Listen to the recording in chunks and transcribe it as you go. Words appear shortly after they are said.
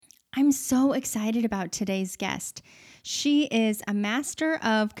I'm so excited about today's guest. She is a Master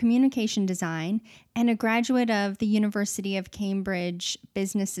of Communication Design and a graduate of the University of Cambridge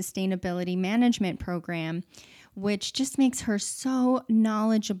Business Sustainability Management Program, which just makes her so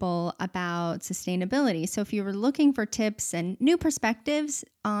knowledgeable about sustainability. So, if you were looking for tips and new perspectives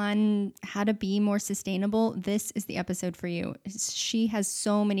on how to be more sustainable, this is the episode for you. She has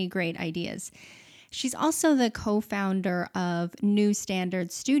so many great ideas. She's also the co-founder of New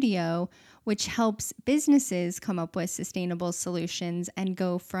Standard Studio, which helps businesses come up with sustainable solutions and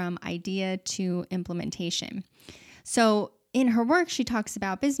go from idea to implementation. So in her work, she talks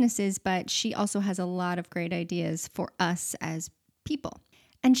about businesses, but she also has a lot of great ideas for us as people.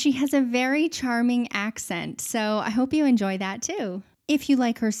 And she has a very charming accent, so I hope you enjoy that too. If you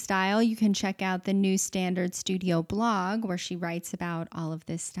like her style, you can check out the New Standard Studio blog where she writes about all of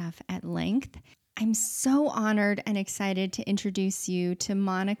this stuff at length. I'm so honored and excited to introduce you to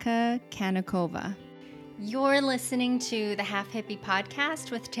Monika Kanakova. You're listening to the Half Hippie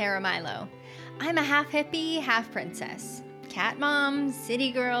podcast with Tara Milo. I'm a half hippie, half princess, cat mom,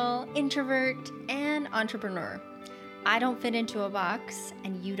 city girl, introvert, and entrepreneur. I don't fit into a box,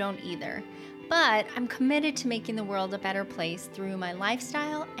 and you don't either. But I'm committed to making the world a better place through my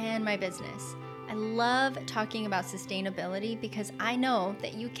lifestyle and my business. I love talking about sustainability because I know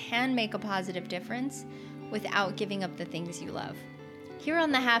that you can make a positive difference without giving up the things you love. Here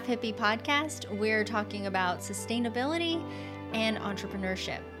on the Half Hippie podcast, we're talking about sustainability and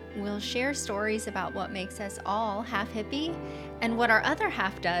entrepreneurship. We'll share stories about what makes us all half hippie and what our other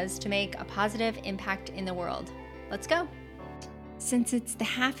half does to make a positive impact in the world. Let's go. Since it's the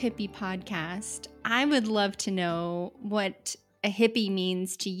Half Hippie podcast, I would love to know what a hippie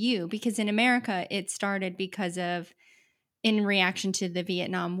means to you, because in America it started because of in reaction to the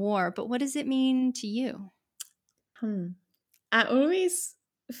Vietnam War, but what does it mean to you? I always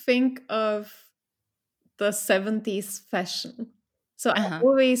think of the 70s fashion. So I Uh-huh.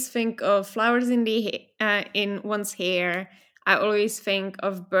 always think of flowers in one's hair. I always think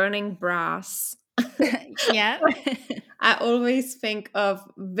of burning brass. Yeah. I always think of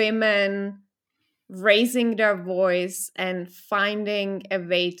women raising their voice and finding a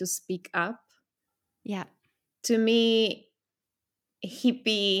way to speak up. Yeah. To me,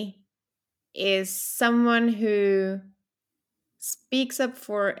 hippie is someone who speaks up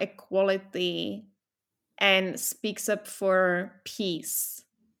for equality and speaks up for peace.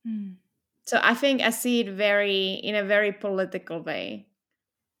 Mm. So I think I see it in a very political way.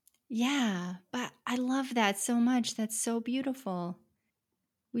 Yeah, but I love that so much. That's so beautiful.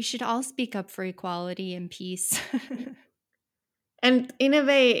 We should all speak up for equality and peace. And in a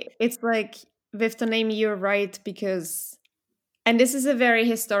way, it's like with the name, you're right, because, and this is a very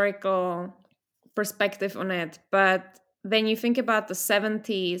historical perspective on it, but when you think about the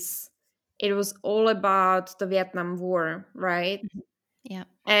 70s, it was all about the Vietnam War, right? Mhm. Yeah.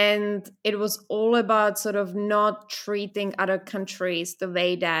 And it was all about sort of not treating other countries the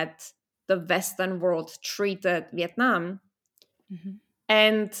way that the Western world treated Vietnam. Mhm.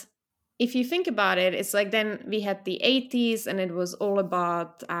 And if you think about it, it's like then we had the 80s and it was all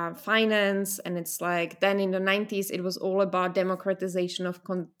about finance. And it's like then in the 90s, it was all about democratization of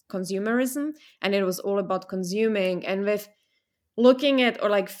consumerism. And it was all about consuming. And with looking at or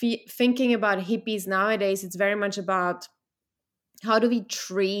like thinking about hippies nowadays, it's very much about how do we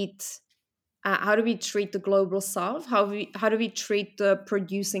treat. How do we treat the global south? How do we treat the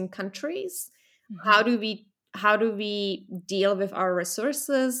producing countries? Mhm. How do we deal with our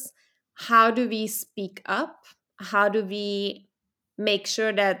resources? How do we speak up? How do we make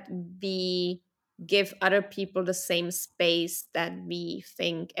sure that we give other people the same space that we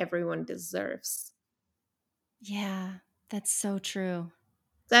think everyone deserves? Yeah, that's so true.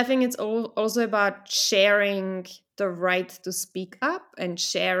 So I think it's also about sharing the right to speak up and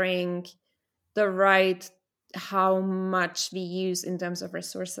sharing the right how much we use in terms of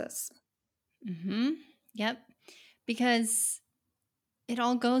resources. Mhm. Yep. Because it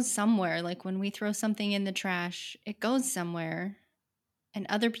all goes somewhere. Like when we throw something in the trash, it goes somewhere. And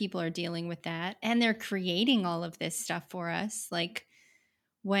other people are dealing with that. And they're creating all of this stuff for us. Like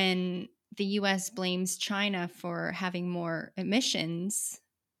when the US blames China for having more emissions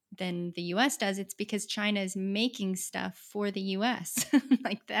than the US does, it's because China is making stuff for the US.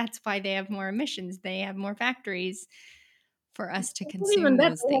 Like that's why they have more emissions. They have more factories for us to Not even consume that,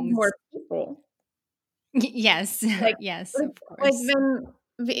 those they have things. more people. Yes. Like, Yes, of like course. when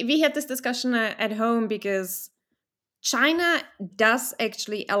we had this discussion at home because China does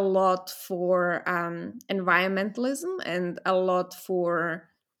actually a lot for environmentalism and a lot for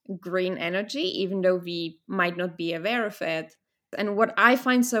green energy, even though we might not be aware of it. And what I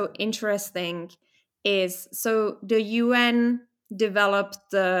find so interesting is, so the UN developed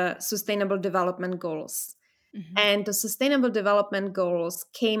the Sustainable Development Goals. Hmm. And the Sustainable Development Goals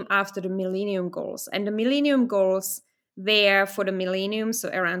came after the Millennium Goals. And the Millennium Goals were for the millennium, so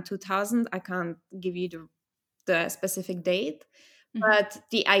around 2000. I can't give you the specific date. Hmm. But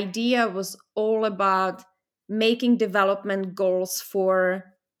the idea was all about making development goals for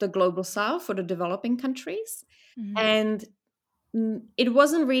the global south, for the developing countries. Hmm. And it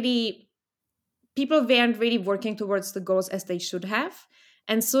wasn't really, people weren't really working towards the goals as they should have.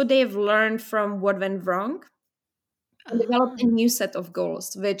 And so they've learned from what went wrong and developed a Oh, new set of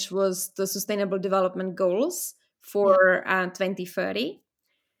goals, which was the Sustainable Development Goals yeah. for 2030.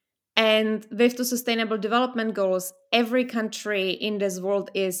 And with the Sustainable Development Goals, every country in this world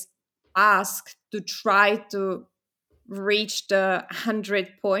is asked to try to reach the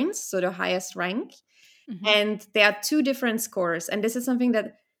 100 points, so the highest rank. Hmm. And there are two different scores. And this is something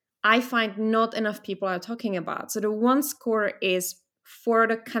that I find not enough people are talking about. So the one score is for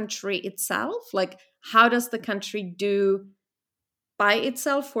the country itself, like how does the country do by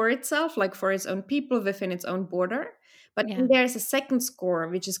itself, for itself, like for its own people within its own border. But then Yeah. there's a second score,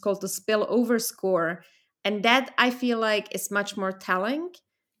 which is called the spillover score. And that I feel like is much more telling.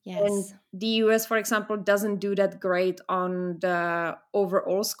 And Yes. the US, for example, doesn't do that great on the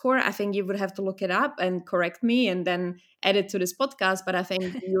overall score. I think you would have to look it up and correct me and then add it to this podcast. But I think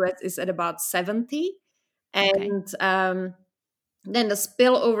the US is at about 70. Okay. And then the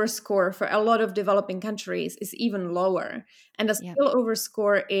spillover score for a lot of developing countries is even lower. And the Yeah. spillover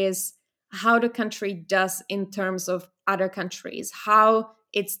score is how the country does in terms of other countries, how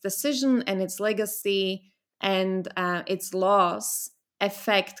its decision and its legacy and its laws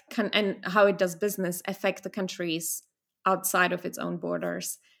affect and how it does business affect the countries outside of its own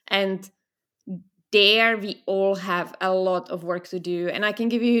borders. And there we all have a lot of work to do. And I can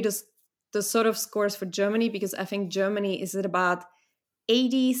give you the sort of scores for Germany, because I think Germany is at about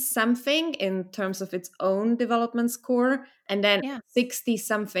 80 something in terms of its own development score, and then Yeah. 60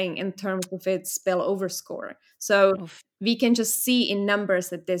 something in terms of its spillover score. So Oof. we can just see in numbers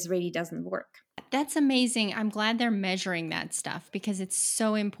that this really doesn't work. That's amazing. I'm glad they're measuring that stuff because it's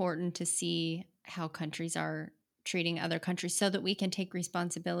so important to see how countries are treating other countries so that we can take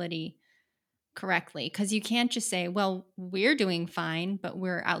responsibility correctly. Because you can't just say, well, we're doing fine, but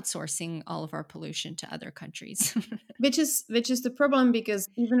we're outsourcing all of our pollution to other countries. Which is the problem, because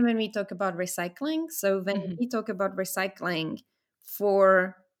even when we talk about recycling, so when Hmm. we talk about recycling,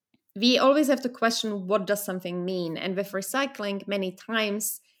 for we always have to question what does something mean. And with recycling, many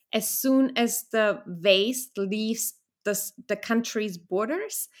times, as soon as the waste leaves the country's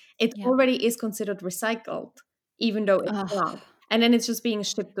borders, it Yep. already is considered recycled, even though it's Oh, not. And then it's just being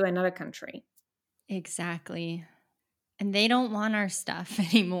shipped to another country, exactly. And they don't want our stuff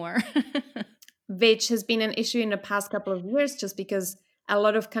anymore. which has been an issue in the past couple of years, just because a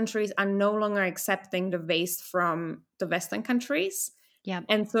lot of countries are no longer accepting the waste from the Western countries. Yep.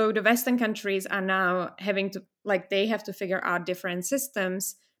 And so the Western countries are now having to, like, they have to figure out different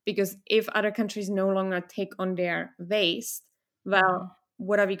systems, because if other countries no longer take on their waste, Hmm. well,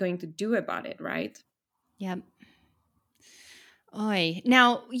 what are we going to do about it, right? Yep. Oi.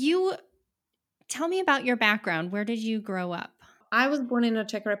 Now, you tell me about your background. Where did you grow up? I was born in the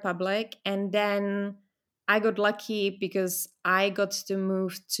Czech Republic, and then I got lucky because I got to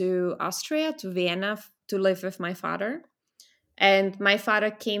move to Austria, to Vienna, to live with my father. And my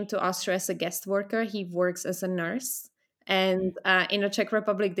father came to Austria as a guest worker. He works as a nurse. And in the Czech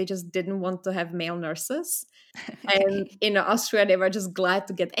Republic, they just didn't want to have male nurses. And Okay. in Austria, they were just glad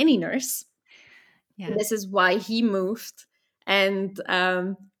to get any nurse. And Yeah. this is why he moved. And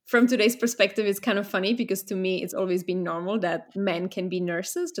from today's perspective, it's kind of funny, because to me, it's always been normal that men can be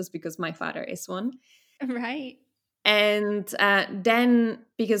nurses, just because my father is one. Right. And then,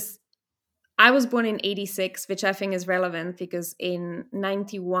 because I was born in 86, which I think is relevant, because in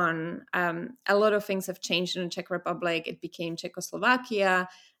 91, a lot of things have changed in the Czech Republic. It became Czechoslovakia,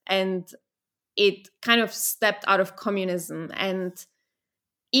 and it kind of stepped out of communism. And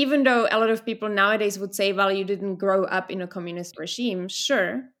even though a lot of people nowadays would say, well, you didn't grow up in a communist regime,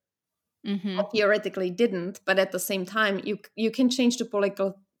 sure, I Hmm. theoretically didn't, but at the same time, you can change the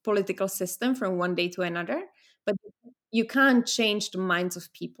political system from one day to another, but you can't change the minds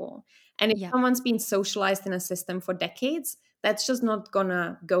of people. And if Yep. someone's been socialized in a system for decades, that's just not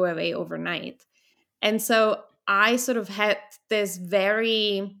gonna go away overnight. And so I sort of had this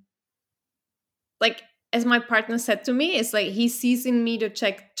very, like, as my partner said to me, it's like he sees in me the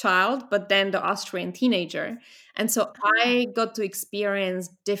Czech child, but then the Austrian teenager. And so Oh. I got to experience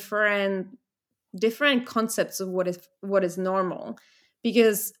different different concepts of what is normal.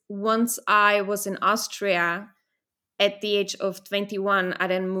 Because once I was in Austria at the age of 21, I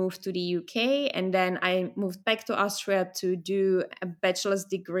then moved to the UK, and then I moved back to Austria to do a bachelor's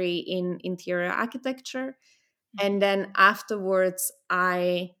degree in interior architecture. And then afterwards,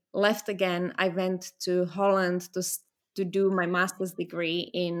 I left again. I went to Holland to do my master's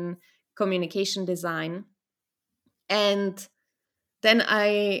degree in communication design. And then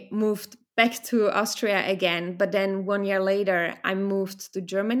I moved back to Austria again. But then 1 year later, I moved to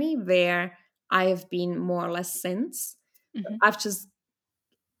Germany, where I have been more or less since. Mhm. I've just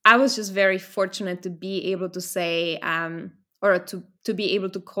I was just very fortunate to be able to say, or to be able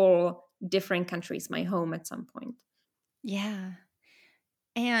to call different countries my home at some point. Yeah.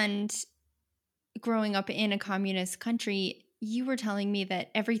 And growing up in a communist country, you were telling me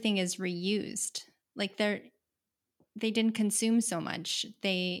that everything is reused. Like they didn't consume so much.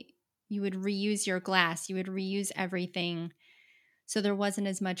 You would reuse your glass, you would reuse everything. So there wasn't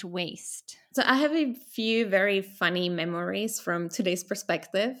as much waste. So I have a few very funny memories from today's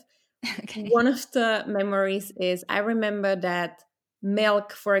perspective. Okay. One of the memories is I remember that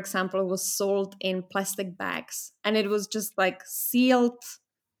milk, for example, was sold in plastic bags, and it was just like sealed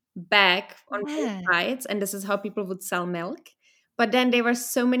bag on both Yeah. sides, and this is how people would sell milk. But then there were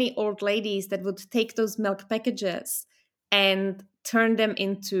so many old ladies that would take those milk packages and turn them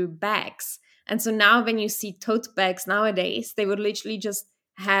into bags. And so now when you see tote bags nowadays, they would literally just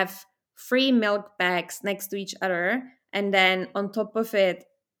have three milk bags next to each other, and then on top of it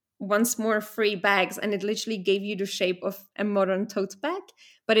once more free bags, and it literally gave you the shape of a modern tote bag,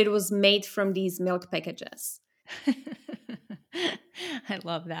 but it was made from these milk packages. I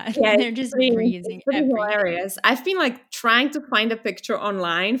love that. Yeah, They're just it's reusing pretty everything. hilarious. I've been like trying to find a picture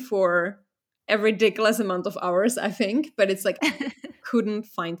online for a ridiculous amount of hours, I think, but it's like I couldn't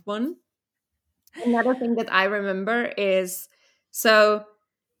find one. Another thing that I remember is, so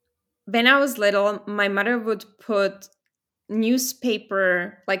when I was little, my mother would put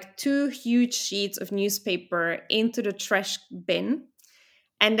newspaper, like two huge sheets of newspaper, into the trash bin.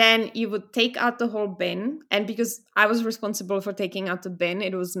 And then you would take out the whole bin. And because I was responsible for taking out the bin,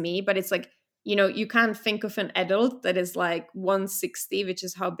 it was me. But it's like, you can't think of an adult that is like 160, which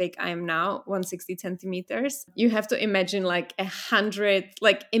is how big I am now, 160 centimeters. You have to imagine like 100,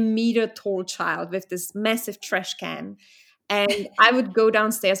 like a meter tall child with this massive trash can. And I would go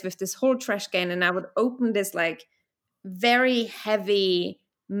downstairs with this whole trash can, and I would open this like very heavy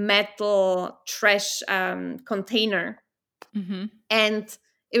metal trash container. Hmm. And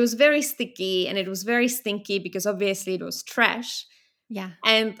it was very sticky, and it was very stinky because obviously it was trash. Yeah.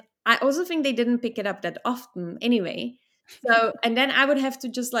 And I also think they didn't pick it up that often anyway. So, and then I would have to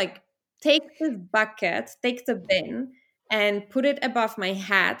just like take this bucket, take the bin, and put it above my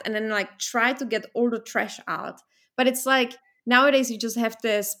head, and then like try to get all the trash out. But it's like nowadays you just have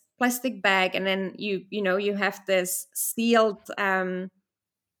this plastic bag, and then you have this sealed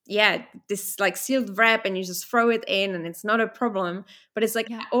yeah, this like sealed wrap, and you just throw it in and it's not a problem. But it's like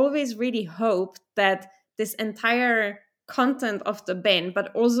Yeah. I always really hoped that this entire content of the bin,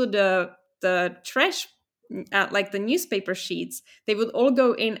 but also the trash, like the newspaper sheets, they would all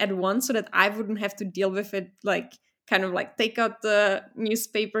go in at once, so that I wouldn't have to deal with it, like kind of like take out the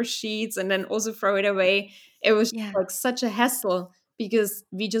newspaper sheets and then also throw it away. It was Yeah. like such a hassle, because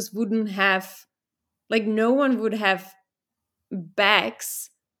we just wouldn't have, like, no one would have bags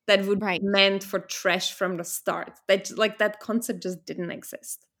that would be Right. meant for trash from the start. That, like, that concept just didn't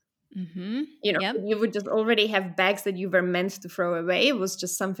exist. Hmm. You know, Yep. you would just already have bags that you were meant to throw away. It was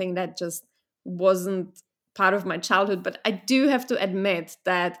just something that just wasn't part of my childhood. But I do have to admit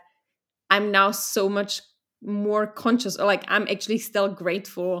that I'm now so much more conscious, or like I'm actually still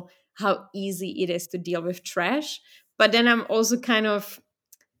grateful how easy it is to deal with trash. But then I'm also kind of,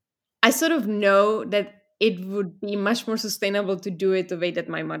 I sort of know that it would be much more sustainable to do it the way that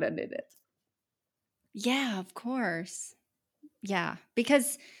my mother did it. Yeah, of course. Yeah,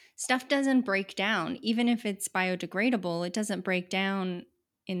 because stuff doesn't break down. Even if it's biodegradable, it doesn't break down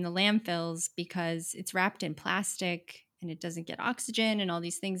in the landfills because it's wrapped in plastic and it doesn't get oxygen and all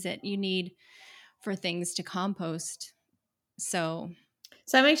these things that you need for things to compost. So,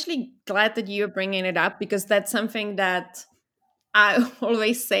 So I'm actually glad that you're bringing it up, because that's something that I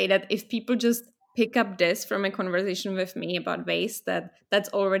always say, that if people just pick up this from a conversation with me about waste, that's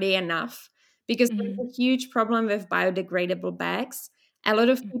already enough. Because mhm, there's a huge problem with biodegradable bags. A lot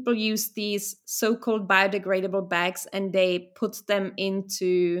of mm, people use these so-called biodegradable bags, and they put them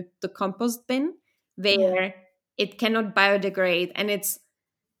into the compost bin, yeah, where it cannot biodegrade. And it's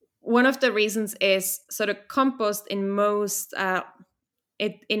one of the reasons is, so the compost in most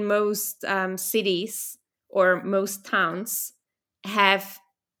in most cities or most towns have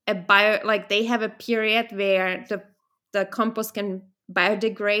they have a period where the compost can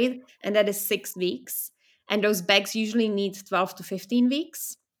biodegrade, and that is 6 weeks. And those bags usually need 12 to 15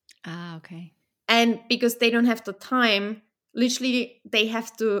 weeks. Ah, okay. And because they don't have the time, literally they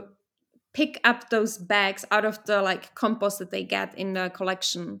have to pick up those bags out of the like compost that they get in the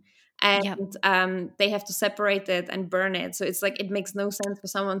collection, and Yep. they have to separate it and burn it. So it's like it makes no sense for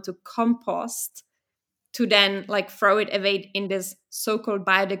someone to compost to then like throw it away in this so-called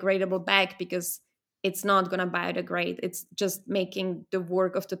biodegradable bag, because it's not going to biodegrade. It's just making the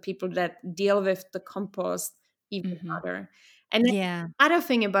work of the people that deal with the compost even Mm-hmm. harder. And then Yeah. the other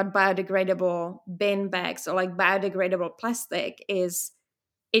thing about biodegradable bin bags or like biodegradable plastic is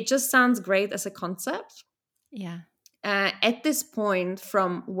it just sounds great as a concept. Yeah. At this point,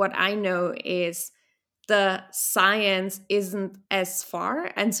 from what I know, is the science isn't as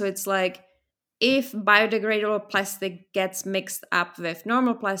far. And so it's like if biodegradable plastic gets mixed up with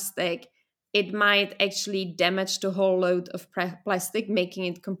normal plastic, it might actually damage the whole load of plastic, making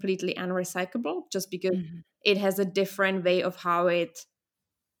it completely unrecyclable just because Mm-hmm. it has a different way of how it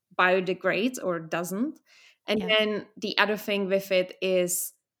biodegrades or doesn't. And Yep. then the other thing with it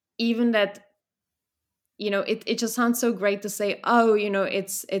is even that, it just sounds so great to say, oh,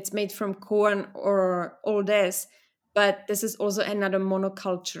 it's made from corn or all this, but this is also another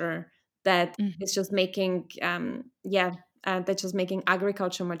monoculture that Mm-hmm. is just making that's just making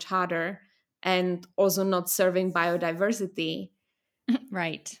agriculture much harder and also not serving biodiversity,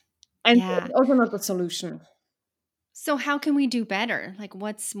 Right. and Yeah. it's also not the solution. So how can we do better? Like,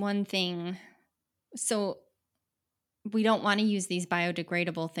 what's one thing? So we don't want to use these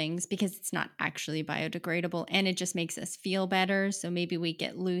biodegradable things because it's not actually biodegradable and it just makes us feel better. So maybe we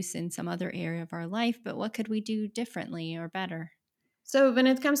get loose in some other area of our life, but what could we do differently or better? So when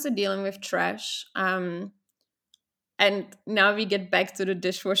it comes to dealing with trash, and now we get back to the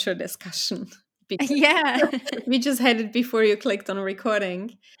dishwasher discussion because Yeah. we just had it before you clicked on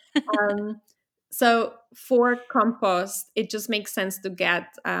recording. Um, so for compost, it just makes sense to get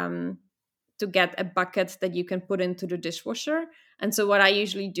a bucket that you can put into the dishwasher. And so what I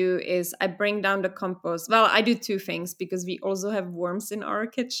usually do is I bring down the compost. Well, I do two things because we also have worms in our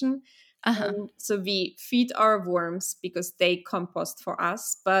kitchen. Uh-huh. So we feed our worms because they compost for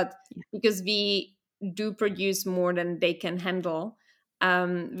us, but Yeah. because we do produce more than they can handle,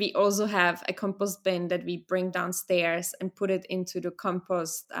 we also have a compost bin that we bring downstairs and put it into the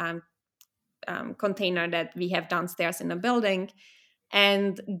compost container that we have downstairs in the building.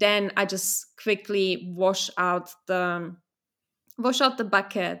 And then I just quickly wash out the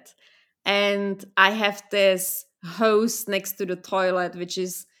bucket. And I have this hose next to the toilet, which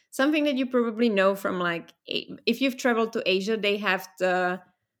is something that you probably know from like if you've traveled to Asia, they have the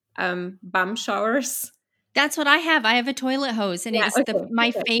bum showers. That's what I have. I have a toilet hose and Yeah, it's okay, my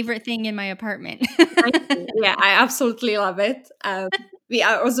okay. favorite thing in my apartment. Thank you. Yeah, I absolutely love it. We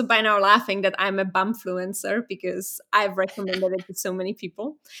are also by now laughing that I'm a bumfluencer because I've recommended it to so many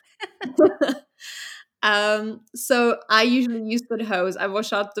people. So I usually use that hose. I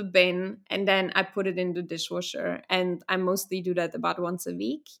wash out the bin and then I put it in the dishwasher. And I mostly do that about once a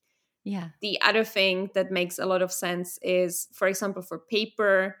week. Yeah. The other thing that makes a lot of sense is, for example, for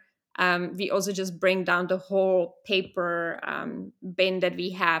paper, we also just bring down the whole paper bin that we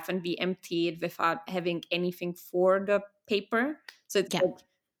have and we empty it without having anything for the paper. So it's Yeah. like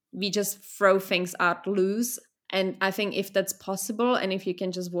we just throw things out loose. And I think if that's possible and if you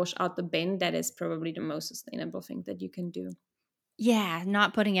can just wash out the bin, that is probably the most sustainable thing that you can do. Yeah.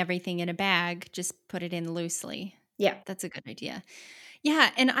 Not putting everything in a bag, just put it in loosely. Yeah. That's a good idea. Yeah.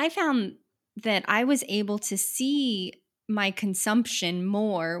 And I found that I was able to see my consumption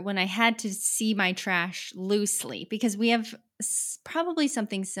more when I had to see my trash loosely because we have probably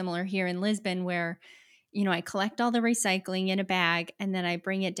something similar here in Lisbon where, I collect all the recycling in a bag and then I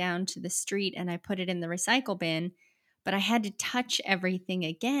bring it down to the street and I put it in the recycle bin. But I had to touch everything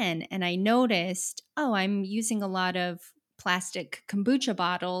again. And I noticed, oh, I'm using a lot of plastic kombucha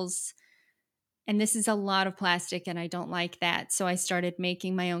bottles and this is a lot of plastic, and I don't like that. So I started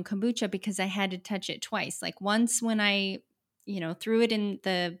making my own kombucha because I had to touch it twice. Like once when I, threw it in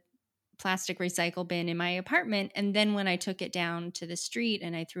the plastic recycle bin in my apartment, and then when I took it down to the street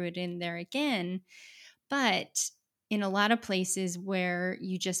and I threw it in there again. But in a lot of places where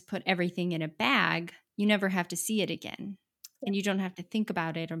you just put everything in a bag, you never have to see it again. And you don't have to think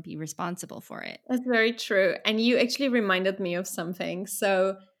about it or be responsible for it. That's very true. And you actually reminded me of something.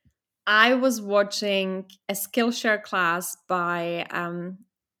 So I was watching a Skillshare class by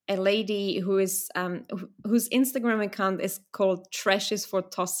a lady whose Instagram account is called Trash is for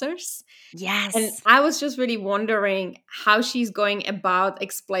Tossers. And Yes. I was just really wondering how she's going about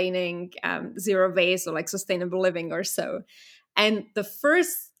explaining zero waste or like sustainable living or so. And the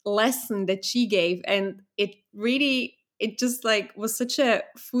first lesson that she gave, and it just like was such a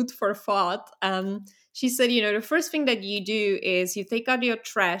food for thought. She said, you know, the first thing that you do is you take out your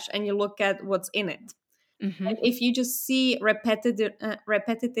trash and you look at what's in it. Mm-hmm. And if you just see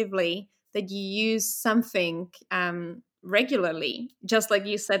repetitively that you use something regularly, just like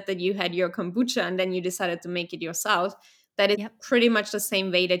you said that you had your kombucha and then you decided to make it yourself, that is Yep. pretty much the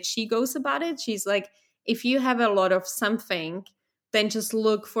same way that she goes about it. She's like, if you have a lot of something, then just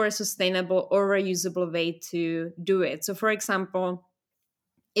look for a sustainable or reusable way to do it. So, for example,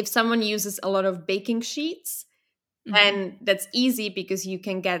 if someone uses a lot of baking sheets, Mm-hmm. and that's easy because you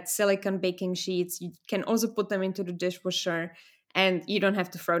can get silicone baking sheets. You can also put them into the dishwasher and you don't have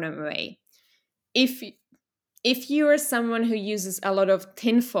to throw them away. If you are someone who uses a lot of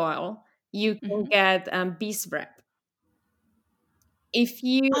tin foil, you can Mm-hmm. get beeswax. If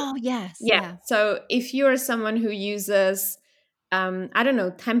you Oh, yes. Yeah, Yeah. so if you're someone who uses I don't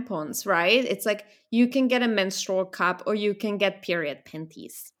know, tampons, right? It's like you can get a menstrual cup or you can get period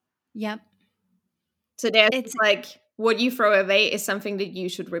panties. Yep. So there's It's like what you throw away is something that you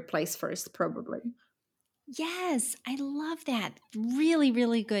should replace first, probably. Yes, I love that. Really,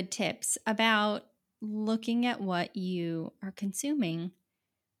 really good tips about looking at what you are consuming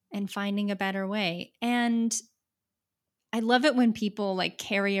and finding a better way. And I love it when people like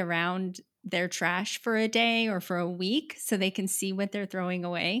carry around their trash for a day or for a week so they can see what they're throwing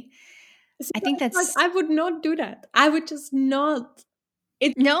away. See, I think like that's I would not do that. I would just not.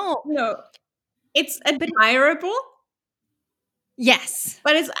 It's no, no. It's but admirable, yes,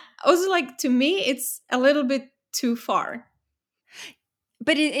 but it's also like to me, it's a little bit too far.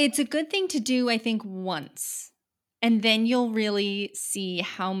 but it's a good thing to do, I think, once. And then you'll really see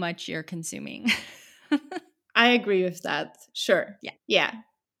how much you're consuming. I agree with that. Sure. Yeah. Yeah.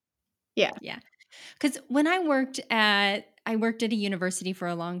 Yeah. Yeah. Because when I worked at a university for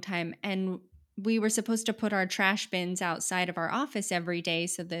a long time, and we were supposed to put our trash bins outside of our office every day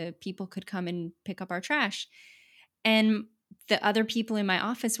so the people could come and pick up our trash. And the other people in my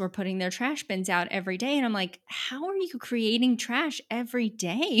office were putting their trash bins out every day. And I'm like, how are you creating trash every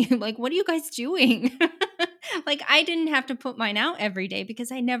day? Like, what are you guys doing? Like, I didn't have to put mine out every day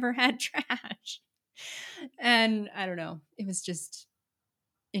because I never had trash. And I don't know. It was just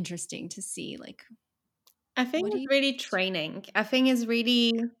interesting to see, like, I think what do it's you really training. I think it's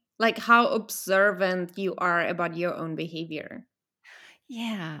really like how observant you are about your own behavior.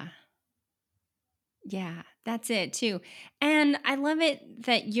 Yeah. Yeah, that's it too. And I love it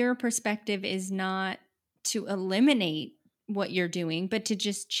that your perspective is not to eliminate what you're doing, but to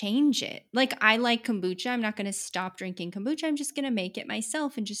just change it. Like, I like kombucha. I'm not going to stop drinking kombucha. I'm just going to make it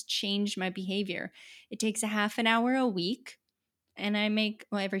myself and just change my behavior. It takes a half an hour a week, and I make,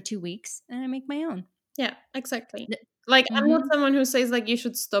 well, every 2 weeks, and I make my own. Yeah, exactly. Like I'm not Mm-hmm. someone who says like you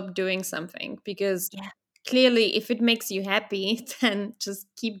should stop doing something because Yeah. clearly if it makes you happy then just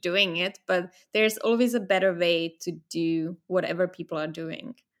keep doing it, but there's always a better way to do whatever people are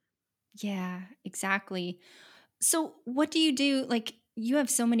doing. Yeah, exactly. So, what do you do? Like, you have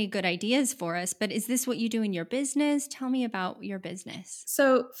so many good ideas for us, but is this what you do in your business? Tell me about your business.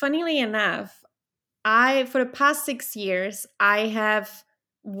 So funnily enough, I for the past 6 years I have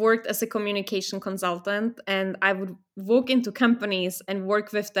worked as a communication consultant, and I would walk into companies and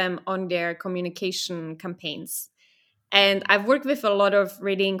work with them on their communication campaigns. And I've worked with a lot of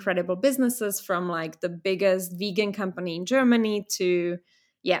really incredible businesses, from like the biggest vegan company in Germany to,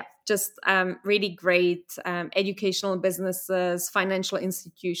 yeah, just really great educational businesses, financial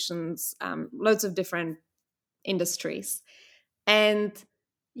institutions, loads of different industries. And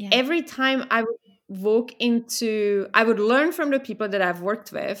Yeah. every time I would I would learn from the people that I've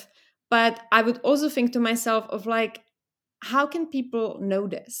worked with, but I would also think to myself of like, how can people know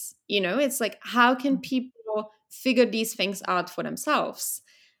this? You know, it's like, how can people figure these things out for themselves?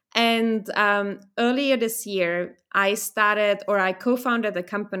 And earlier this year, I co founded a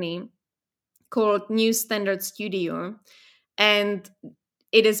company called New Standard Studio. And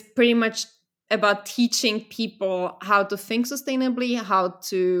it is pretty much about teaching people how to think sustainably, how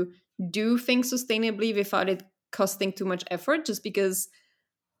to do things sustainably without it costing too much effort, just because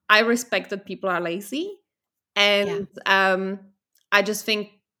I respect that people are lazy. Yeah. And I just think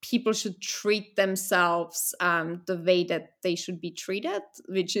people should treat themselves the way that they should be treated,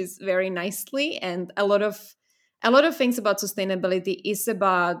 which is very nicely. And a lot of things about sustainability is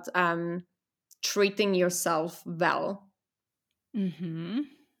about treating yourself well. Mm-hmm.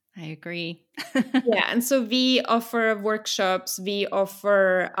 I agree. Yeah, and so we offer workshops. We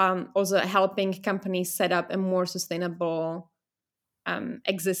offer also helping companies set up a more sustainable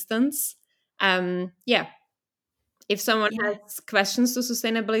existence. Yeah, if someone Yeah. has questions to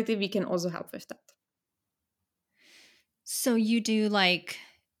sustainability, we can also help with that. So you do like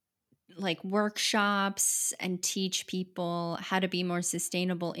workshops and teach people how to be more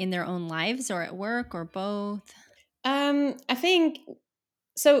sustainable in their own lives or at work or both? I think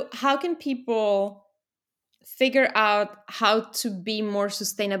so. How can people figure out how to be more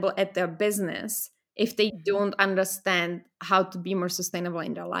sustainable at their business if they Mhm. don't understand how to be more sustainable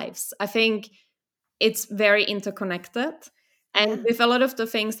in their lives? I think it's very interconnected. And Yeah. with a lot of the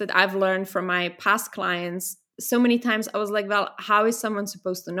things that I've learned from my past clients, so many times I was like, well, how is someone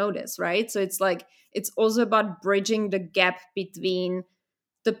supposed to know this? Right. So it's like, it's also about bridging the gap between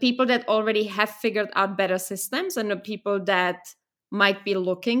the people that already have figured out better systems and the people that might be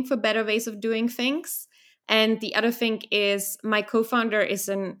looking for better ways of doing things. And the other thing is, my co founder is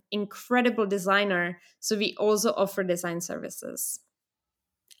an incredible designer. So we also offer design services.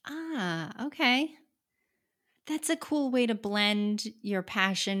 Okay. That's a cool way to blend your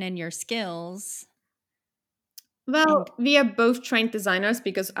passion and your skills. Well, And we are both trained designers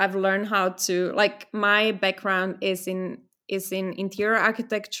because I've learned how to, like, my background is in interior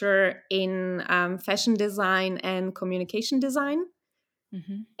architecture, in fashion design and communication design,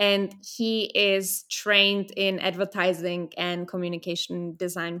 Mhm. and he is trained in advertising and communication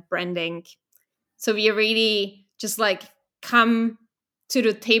design branding. So we really just like come to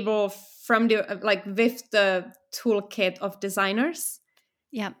the table from the like with the toolkit of designers.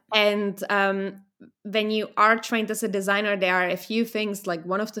 Yep. And when you are trained as a designer, there are a few things. Like,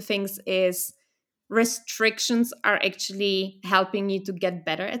 one of the things is restrictions are actually helping you to get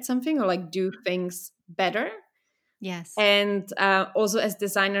better at something or like do things better. Yes. And also, as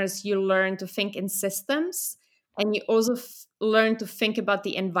designers, you learn to think in systems, and you also learn to think about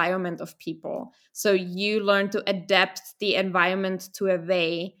the environment of people. So you learn to adapt the environment to a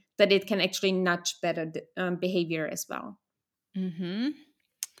way that it can actually nudge better behavior as well. Mhm.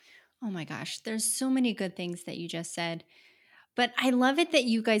 Oh my gosh, there's so many good things that you just said. But I love it that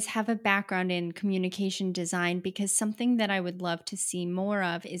you guys have a background in communication design because something that I would love to see more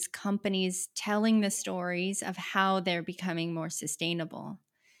of is companies telling the stories of how they're becoming more sustainable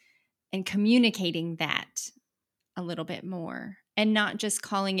and communicating that a little bit more and not just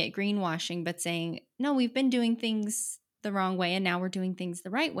calling it greenwashing, but saying, no, we've been doing things the wrong way and now we're doing things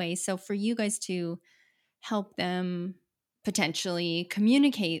the right way. So for you guys to help them potentially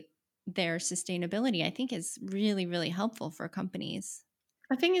communicate their sustainability, I think is really, really helpful for companies.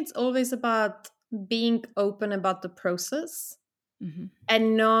 I think it's always about being open about the process Hmm.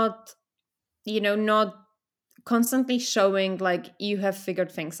 and not, not constantly showing like you have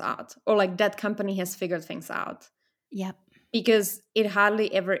figured things out or like that company has figured things out, Yep. because it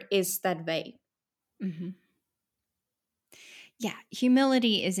hardly ever is that way. Hmm. Yeah.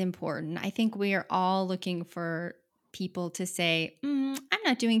 Humility is important. I think we are all looking for people to say, I'm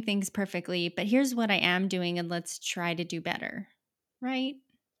not doing things perfectly, but here's what I am doing, and let's try to do better. Right?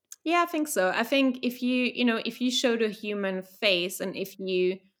 Yeah, I think so. I think if if you show the human face and if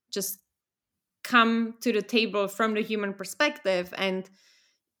you just come to the table from the human perspective, and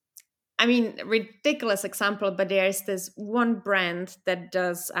I mean, ridiculous example, but there's this one brand that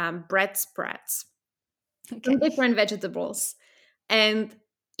does bread spreads from Okay. different vegetables. And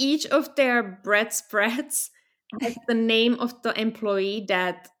each of their bread spreads has the name of the employee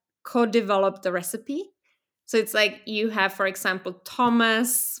that co developed the recipe. So it's like you have, for example,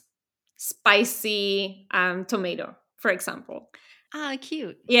 Thomas Spicy Tomato, for example.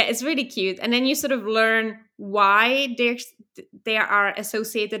 Cute. Yeah, it's really cute. And then you sort of learn why they are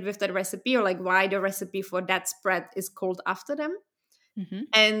associated with that recipe, or like why the recipe for that spread is called after them. Hmm.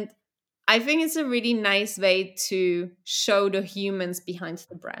 And I think it's a really nice way to show the humans behind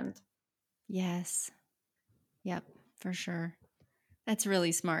the brand. Yes. Yep. For sure. That's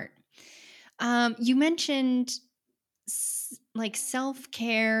really smart. You mentioned like self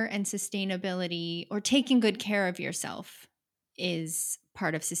care and sustainability, or taking good care of yourself is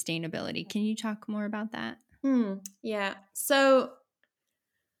part of sustainability. Can you talk more about that? Yeah. So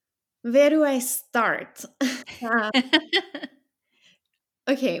where do I start?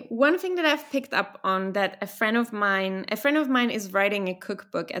 Okay, one thing that I've picked up on, that a friend of mine is writing a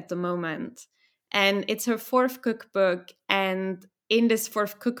cookbook at the moment, and it's her fourth cookbook. And in this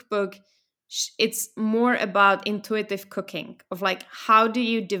fourth cookbook, it's more about intuitive cooking, of like, how do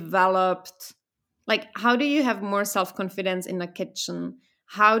you develop, like, how do you have more self-confidence in the kitchen?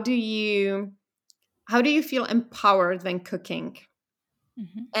 How do you feel empowered when cooking?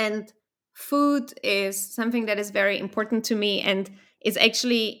 Hmm. And food is something that is very important to me. And it's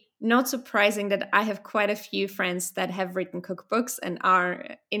actually not surprising that I have quite a few friends that have written cookbooks and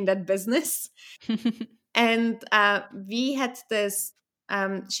are in that business. And we had this,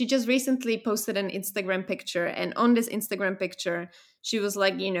 she just recently posted an Instagram picture. And on this Instagram picture, she was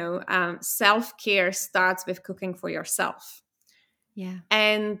like, self care starts with cooking for yourself. Yeah.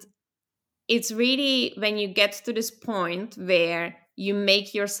 And it's really when you get to this point where you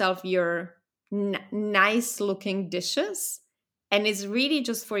make yourself your nice looking dishes, and it's really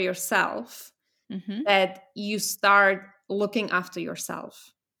just for yourself, Hmm. that you start looking after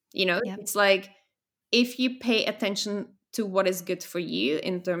yourself. Yep. It's like, if you pay attention to what is good for you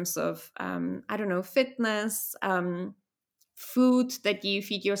in terms of I don't know, fitness, food that you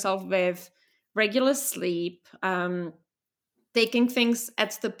feed yourself with, regular sleep, taking things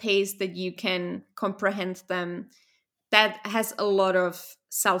at the pace that you can comprehend them, that has a lot of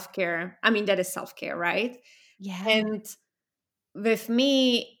self-care. I mean, that is self-care, right? Yeah. And with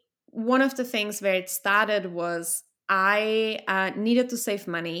me, one of the things where it started was I needed to save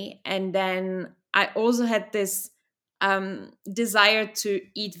money. And then I also had this desire to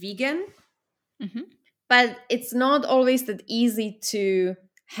eat vegan. Hmm. But it's not always that easy to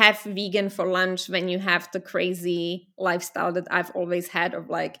have vegan for lunch when you have the crazy lifestyle that I've always had of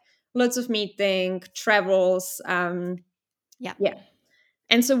like lots of meeting, travels. Yep. Yeah.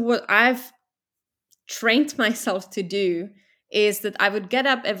 And so what I've trained myself to do is that I would get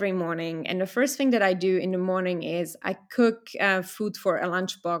up every morning, and the first thing that I do in the morning is I cook food for a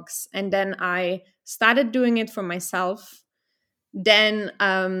lunchbox, and then I started doing it for myself. Then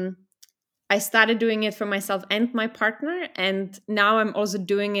I started doing it for myself and my partner, and now I'm also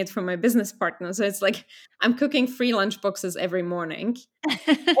doing it for my business partner. So it's like I'm cooking 3 lunch boxes every morning,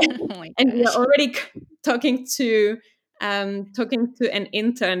 Oh my and we are gosh. already talking to an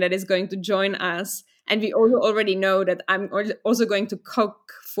intern that is going to join us, and we also already know that I'm also going to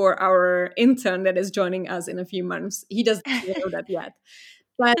cook for our intern that is joining us in a few months. He doesn't even know that yet,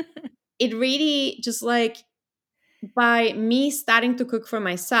 but it really just like, by me starting to cook for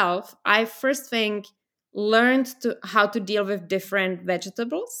myself, I first thing learned to how to deal with different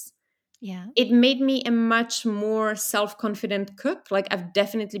vegetables. Yeah. It made me a much more self-confident cook. Like, I've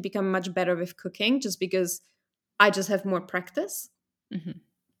definitely become much better with cooking just because I just have more practice. Hmm.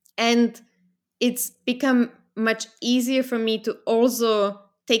 And it's become much easier for me to also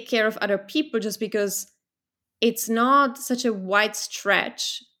take care of other people just because it's not such a wide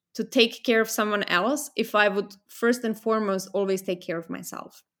stretch to take care of someone else if I would first and foremost always take care of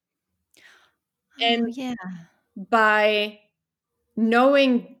myself. Oh, And yeah. by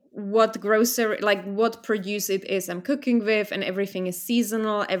knowing what grocery, like what produce it is I'm cooking with, and everything is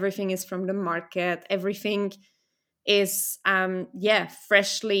seasonal, everything is from the market, everything is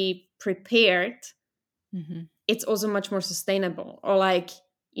freshly prepared, Hmm. it's also much more sustainable. Or like,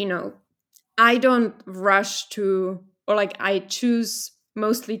 you know, I don't rush to, or like I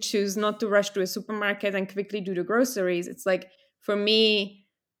mostly choose not to rush to a supermarket and quickly do the groceries. It's like, for me,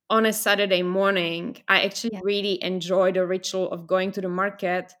 on a Saturday morning, I actually Yeah. really enjoy the ritual of going to the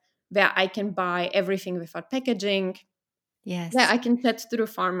market where I can buy everything without packaging, where Yes. I can chat to the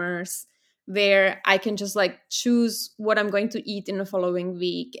farmers, where I can just like choose what I'm going to eat in the following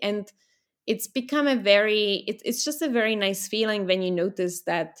week. And it's become it's just a very nice feeling when you notice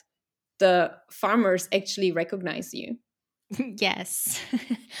that the farmers actually recognize you. Yes.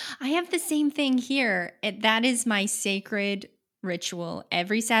 I have the same thing here. That is my sacred ritual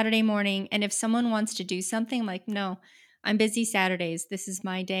every Saturday morning. And if someone wants to do something, I'm like, no, I'm busy Saturdays. This is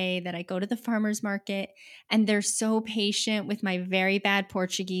my day that I go to the farmer's market. And they're so patient with my very bad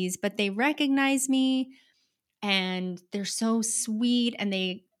Portuguese, but they recognize me and they're so sweet. And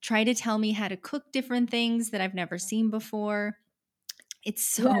they try to tell me how to cook different things that I've never seen before.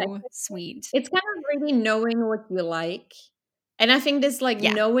 It's Yeah, so sweet. it's kind of really knowing what you like. And I think this, like,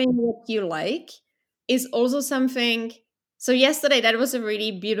 Yeah. knowing what you like is also something. So yesterday, that was a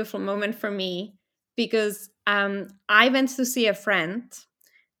really beautiful moment for me because I went to see a friend,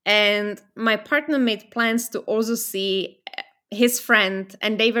 and my partner made plans to also see his friend,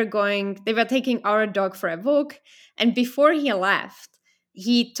 and they were taking our dog for a walk. And before he left,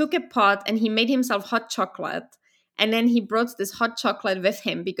 he took a pot and he made himself hot chocolate, and then he brought this hot chocolate with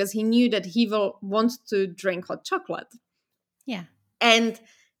him because he knew that he will want to drink hot chocolate. Yeah. And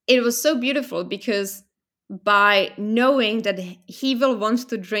it was so beautiful because by knowing that he will want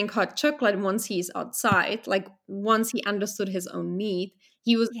to drink hot chocolate once he's outside, like once he understood his own need,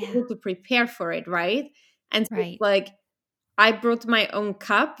 he was Yeah. able to prepare for it, right? And so it's Right. like, I brought my own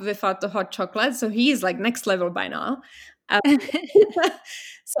cup without the hot chocolate, so he is like next level by now.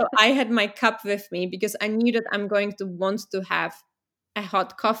 So I had my cup with me because I knew that I'm going to want to have a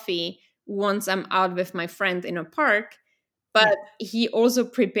hot coffee once I'm out with my friend in a park. Yeah. But he also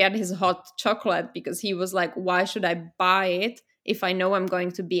prepared his hot chocolate because he was like, why should I buy it? If I know I'm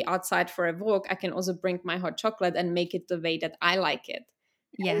going to be outside for a walk, I can also bring my hot chocolate and make it the way that I like it.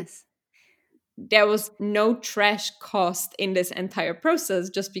 And Yes. there was no trash cost in this entire process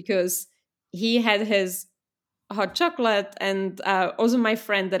just because he had his hot chocolate. And also my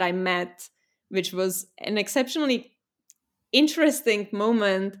friend that I met, which was an exceptionally interesting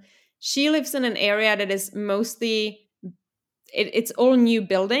moment. She lives in an area that is mostly it's all new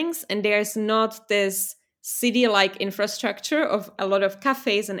buildings, and there's not this city like infrastructure of a lot of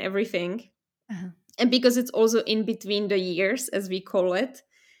cafes and everything. Uh-huh. And because it's also in between the years, as we call it,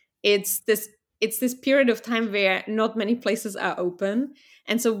 it's this it's this period of time where not many places are open.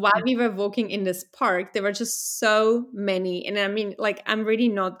 And so while we were walking in this park, there were just so many, and I mean, like, I'm really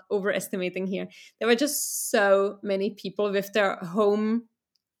not overestimating here, there were just so many people with their home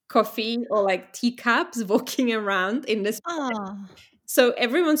coffee or like teacups walking around in this. Oh. So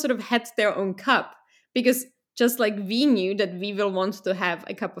everyone sort of had their own cup, because just like we knew that we will want to have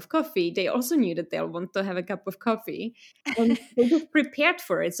a cup of coffee, they also knew that they'll want to have a cup of coffee, and they just prepared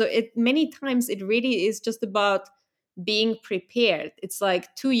for it. So it many times it really is just about being prepared. It's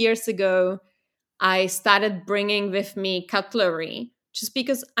like 2 years ago, I started bringing with me cutlery just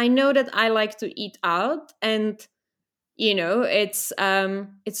because I know that I like to eat out, and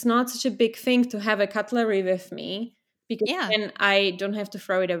it's not such a big thing to have a cutlery with me, because Yeah, then I don't have to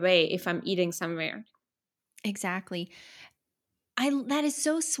throw it away if I'm eating somewhere. exactly. I that is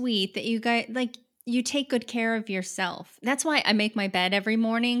so sweet that you guys like you take good care of yourself. That's why I make my bed every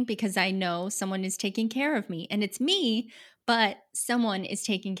morning, because I know someone is taking care of me, and it's me, but someone is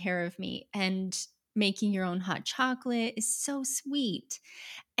taking care of me, and making your own hot chocolate is so sweet.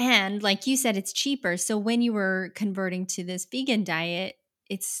 And like you said, it's cheaper. So when you were converting to this vegan diet,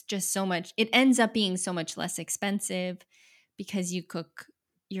 it's just so much, it ends up being so much less expensive because you cook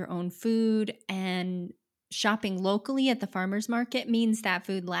your own food, and shopping locally at the farmer's market means that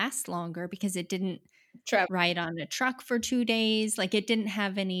food lasts longer because it didn't Travel. ride on a truck for 2 days. Like it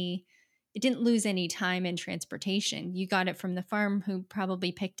didn't lose any time in transportation. You got it from the farm who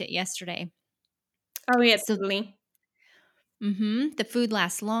probably picked it yesterday. Oh yeah, So totally. the food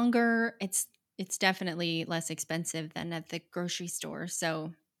lasts longer. It's definitely less expensive than at the grocery store.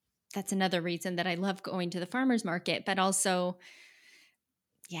 So that's another reason that I love going to the farmer's market, but also,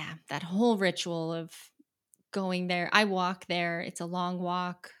 yeah, that whole ritual of going there. I walk there. It's a long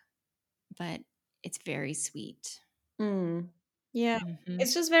walk, but it's very sweet. Mm. Yeah, Mhm.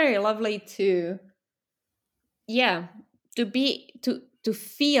 it's just very lovely to, yeah, to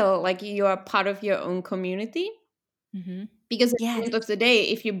feel like you are part of your own community. Mhm. Because at the Yes. end of the day,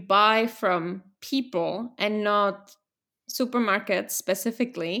 if you buy from people and not supermarkets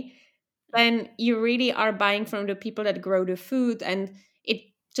specifically, then you really are buying from the people that grow the food, and it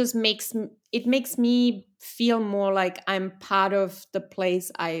just it makes me feel more like I'm part of the place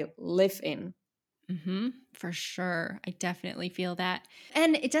I live in. For sure. I definitely feel that.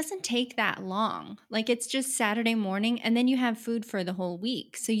 And it doesn't take that long. Like it's just Saturday morning and then you have food for the whole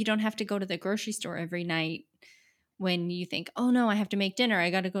week. So you don't have to go to the grocery store every night when you think, "Oh no, I have to make dinner.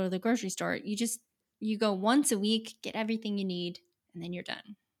 I got to go to the grocery store." You go once a week, get everything you need, and then you're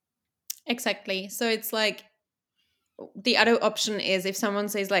done. Exactly. So it's like the other option is if someone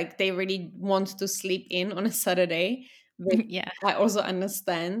says like they really want to sleep in on a Saturday, which Yeah. I also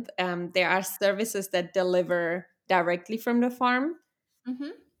understand. There are services that deliver directly from the farm.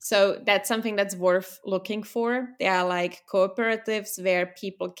 Mhm. So that's something that's worth looking for. There are like cooperatives where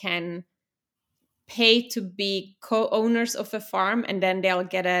people can pay to be co-owners of a farm, and then they'll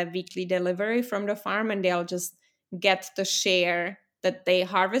get a weekly delivery from the farm, and they'll just get the share that they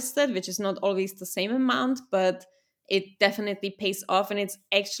harvested, which is not always the same amount, but it definitely pays off. And it's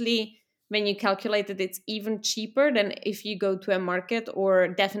actually, when you calculate it, it's even cheaper than if you go to a market, or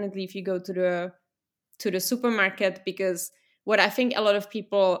definitely if you go to the supermarket. Because what I think a lot of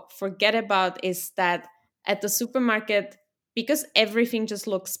people forget about is that at the supermarket, because everything just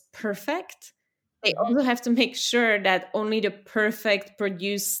looks perfect, they Mhm. also have to make sure that only the perfect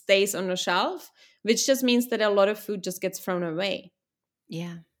produce stays on the shelf, which just means that a lot of food just gets thrown away.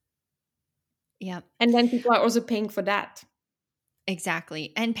 Yeah. Yep. And then people are also paying for that.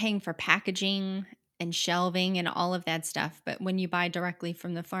 Exactly. And paying for packaging and shelving and all of that stuff. But when you buy directly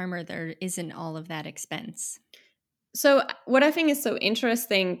from the farmer, there isn't all of that expense. So, what I think is so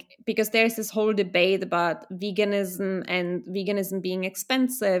interesting, because there's this whole debate about veganism and veganism being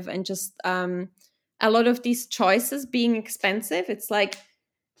expensive, and just a lot of these choices being expensive, it's like,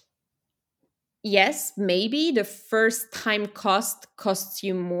 yes, maybe the first time costs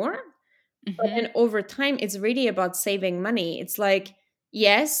you more, but then over time, it's really about saving money. It's like,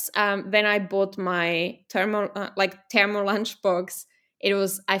 yes, when I bought my thermo lunchbox, it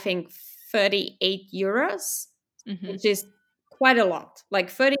was, I think, 38 euros, which is quite a lot. Like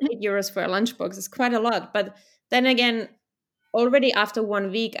 38 euros for a lunchbox is quite a lot. But then again, already after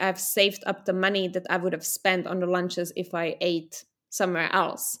 1 week, I've saved up the money that I would have spent on the lunches if I ate somewhere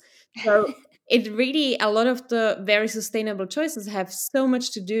else. So it really, a lot of the very sustainable choices have so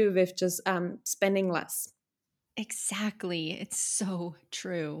much to do with just spending less. Exactly. It's so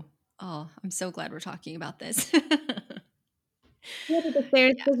true. Oh, I'm so glad we're talking about this. Yeah, because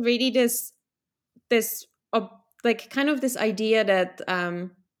there's just really this like kind of this idea that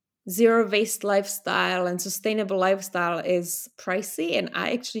zero waste lifestyle and sustainable lifestyle is pricey, and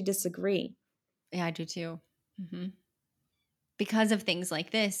I actually disagree. Yeah, I do too. Because of things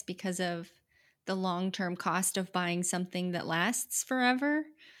like this, because of the long-term cost of buying something that lasts forever.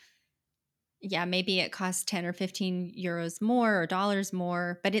 Yeah, maybe it costs 10 or 15 euros more or dollars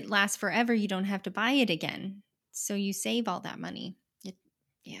more, but it lasts forever. You don't have to buy it again. So you save all that money.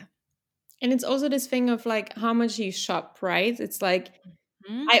 Yeah. And it's also this thing of like how much you shop, right? It's like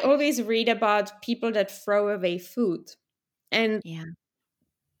Mhm. I always read about people that throw away food. And Yeah.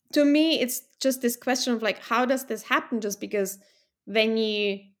 to me, it's just this question of like, how does this happen? Just because when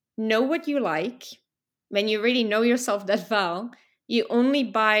you know what you like, when you really know yourself that well, you only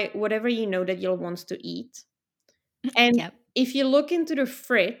buy whatever you know that you'll want to eat. And Yep. if you look into the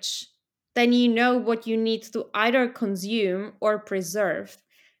fridge, then you know what you need to either consume or preserve.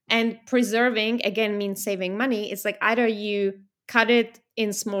 And preserving again means saving money. It's like either you cut it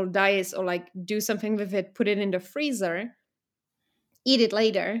in small dice or like do something with it, put it in the freezer, eat it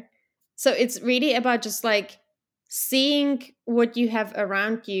later. So it's really about just like seeing what you have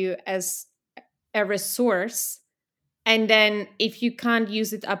around you as a resource. And then if you can't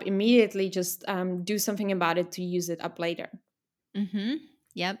use it up immediately, just do something about it to use it up later.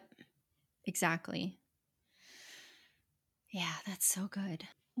 Yep. Exactly. Yeah, that's so good.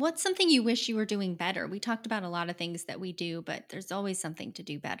 What's something you wish you were doing better? We talked about a lot of things that we do, but there's always something to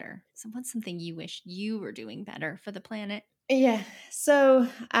do better. So, what's something you wish you were doing better for the planet? Yeah. So,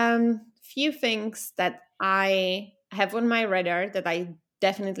 few things that I have on my radar that I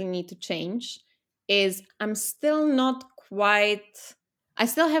definitely need to change is I'm still not quite, I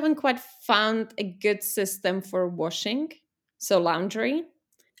still haven't quite found a good system for washing, so laundry,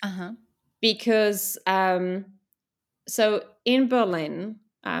 Uh huh. because so in Berlin,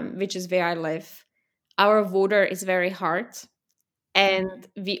 which is where I live, our water is very hard, and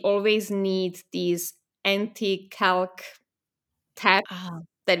we always need these anti-calc taps Oh,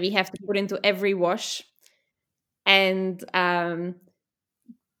 that we have to put into every wash. And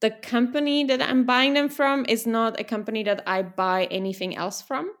the company that I'm buying them from is not a company that I buy anything else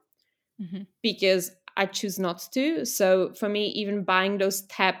from because I choose not to. So for me, even buying those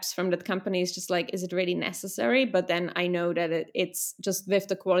taps from that company is just like, is it really necessary? But then I know that it's just with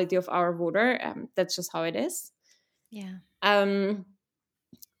the quality of our water. That's just how it is. yeah. Um,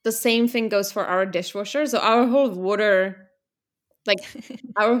 the same thing goes for our dishwasher. So our whole water, like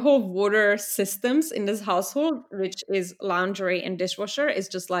our whole water systems in this household, which is laundry and dishwasher, is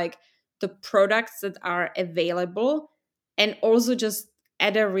just like the products that are available and also just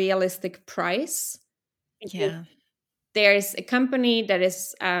at a realistic price. Because Yeah. there's a company that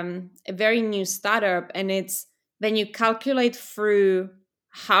is a very new startup, and it's when you calculate through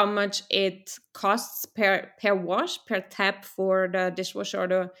how much it costs per wash per tap for the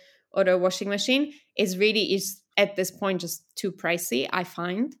dishwasher or the washing machine is at this point just too pricey, I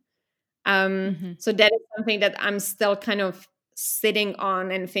find. So that is something that I'm still kind of sitting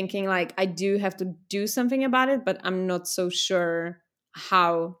on and thinking like I do have to do something about it, but I'm not so sure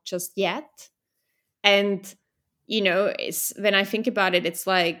how just yet. And it's when I think about it, it's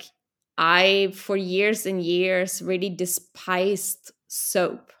like I for years and years really despised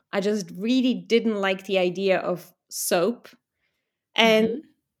soap. I just really didn't like the idea of soap. And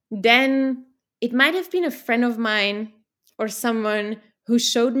then it might have been a friend of mine or someone who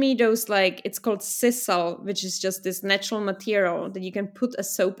showed me those, like, it's called sisal, which is just this natural material that you can put a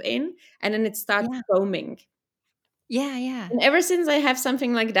soap in and then it starts Yeah. foaming. Yeah. Yeah. And ever since I have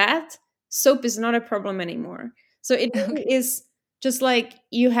something like that, soap is not a problem anymore. So it really Okay. is just like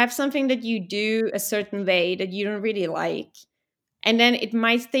you have something that you do a certain way that you don't really like. And then it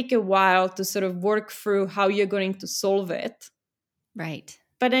might take a while to sort of work through how you're going to solve it. Right.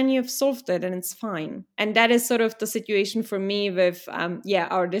 but then you've solved it and it's fine. And that is sort of the situation for me with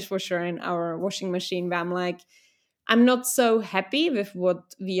our dishwasher and our washing machine, where I'm like, I'm not so happy with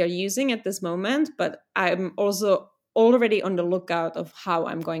what we are using at this moment, but I'm also already on the lookout of how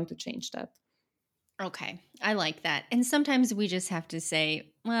I'm going to change that. Okay, I like that. And sometimes we just have to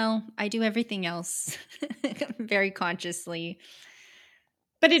say, well, I do everything else very consciously.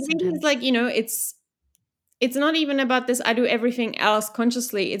 But it really is Sometimes. like, it's not even about this, I do everything else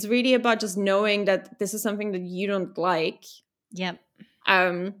consciously. It's really about just knowing that this is something that you don't like. Yep.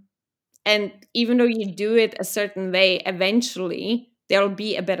 Um, and even though you do it a certain way, eventually there'll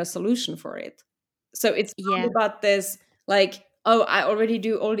be a better solution for it. So it's not Yeah. about this, like, oh, I already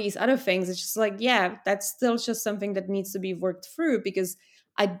do all these other things. It's just like, yeah, that's still just something that needs to be worked through, because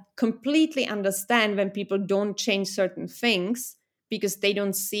I completely understand when people don't change certain things because they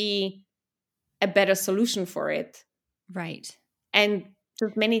don't see a better solution for it. Right. And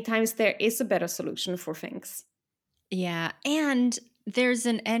just many times there is a better solution for things. Yeah. And there's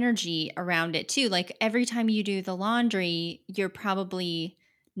an energy around it too. Like every time you do the laundry, you're probably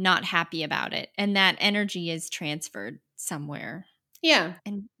not happy about it. And that energy is transferred somewhere. Yeah.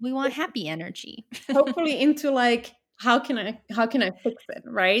 And we want happy energy. Hopefully into like, how can I fix it,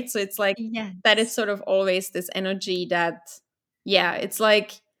 right? So it's like, that is Yes. sort of always this energy that, yeah, it's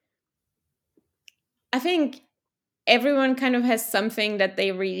like, I think everyone kind of has something that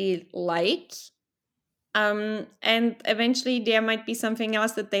they really like. And eventually there might be something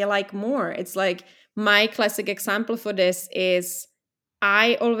else that they like more. It's like, my classic example for this is,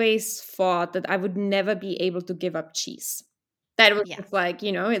 I always thought that I would never be able to give up cheese. That was Yeah. just like,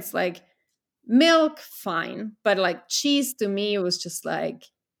 it's like, milk, fine. But like cheese to me was just like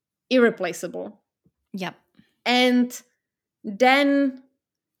irreplaceable. Yep. And then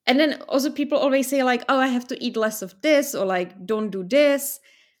also people always say like, oh, I have to eat less of this, or like, don't do this.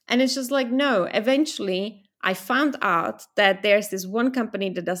 And it's just like, no, eventually I found out that there's this one company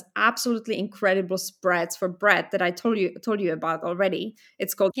that does absolutely incredible spreads for bread that I told you about already.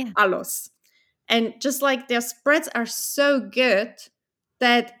 It's called Yeah. Alos. And just like, their spreads are so good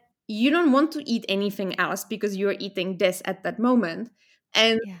that you don't want to eat anything else because you're eating this at that moment.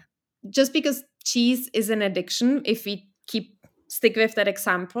 And Yeah. just because cheese is an addiction, if we stick with that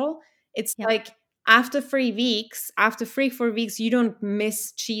example, it's Yep. like, after 3 weeks, after 3-4 weeks, you don't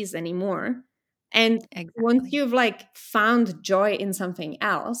miss cheese anymore. And once Exactly. you've like found joy in something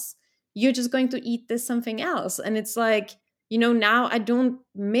else, you're just going to eat this something else. And it's like, now I don't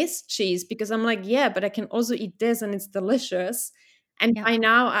miss cheese because I'm like, yeah, but I can also eat this and it's delicious. And Yep. by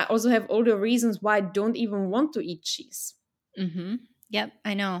now I also have all the reasons why I don't even want to eat cheese. Mm-hmm. Yep.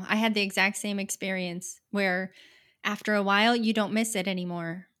 I know. I had the exact same experience where after a while you don't miss it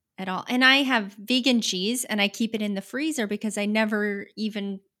anymore at all. And I have vegan cheese and I keep it in the freezer because I never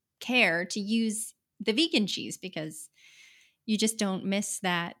even care to use the vegan cheese because you just don't miss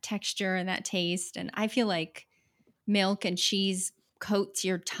that texture and that taste. And I feel like milk and cheese coats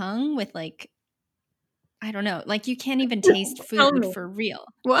your tongue with like, I don't know, like you can't even taste Tell food me, for real.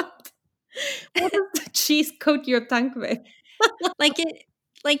 what? What does the cheese coat your tongue with? Like it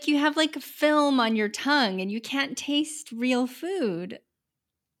like you have like a film on your tongue and you can't taste real food.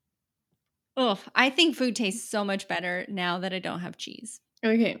 Oh, I think food tastes so much better now that I don't have cheese.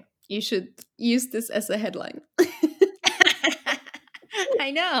 Okay, you should use this as a headline.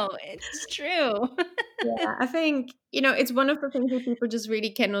 I know, it's true. Yeah, I think, it's one of the things that people just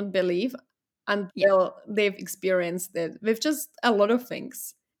really cannot believe Yeah, until they've experienced it with just a lot of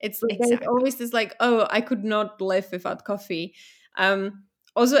things. It's like, there's exactly. always this like, oh, I could not live without coffee.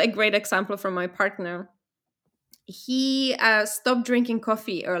 Also, a great example from my partner. He stopped drinking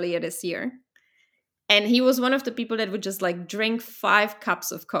coffee earlier this year. And he was one of the people that would just like drink 5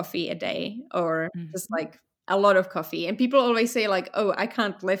 cups of coffee a day, or just Mhm. like a lot of coffee. And people always say, like, oh, I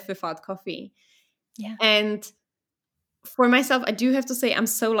can't live without coffee. Yeah. And for myself, I do have to say I'm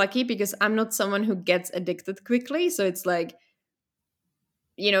so lucky because I'm not someone who gets addicted quickly. So it's like,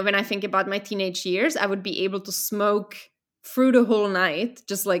 when I think about my teenage years, I would be able to smoke through the whole night,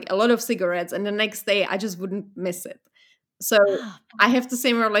 just like a lot of cigarettes. And the next day, I just wouldn't miss it. So Oh, I have the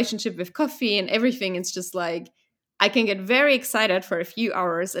same relationship with coffee and everything. It's just like, I can get very excited for a few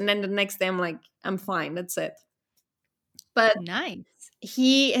hours. And then the next day, I'm like, I'm fine. That's it. But nice.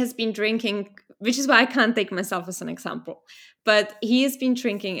 he has been drinking, which is why I can't take myself as an example. But he has been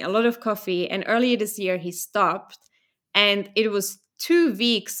drinking a lot of coffee, and earlier this year he stopped, and it was 2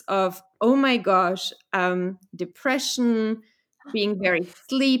 weeks of, oh my gosh, depression, being very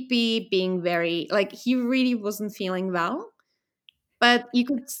sleepy, being very like, he really wasn't feeling well. But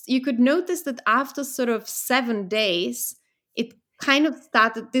you could notice that after sort of 7 days, it kind of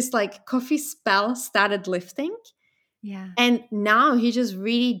started this like coffee spell started lifting. Yeah. And now he just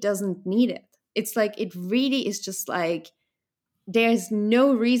really doesn't need it. It's like, it really is just like, there's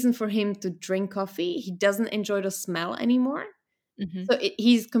no reason for him to drink coffee. He doesn't enjoy the smell anymore. Hmm. So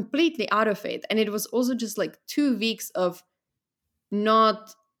he's completely out of it. And it was also just like 2 weeks of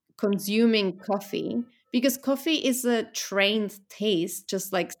not consuming coffee, because coffee is a trained taste,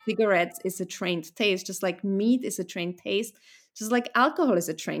 just like cigarettes is a trained taste, just like meat is a trained taste, just like alcohol is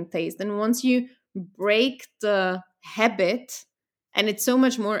a trained taste. And once you break the habit, and it's so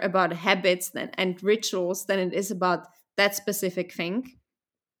much more about habits and rituals than it is about that specific thing,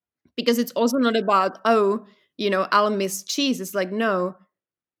 because it's also not about, oh, I'll miss cheese. It's like, no,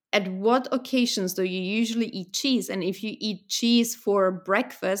 at what occasions do you usually eat cheese? And if you eat cheese for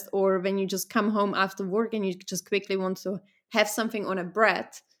breakfast, or when you just come home after work and you just quickly want to have something on a bread,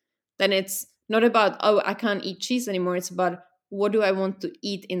 then it's not about, oh, I can't eat cheese anymore. It's about, what do I want to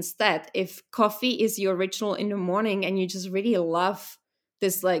eat instead? If coffee is your ritual in the morning and you just really love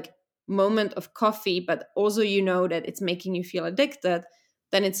this like moment of coffee, but also that it's making you feel addicted,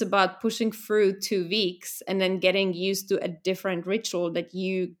 then it's about pushing through 2 weeks and then getting used to a different ritual that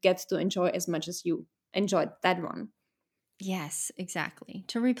you get to enjoy as much as you enjoyed that one. Yes, exactly.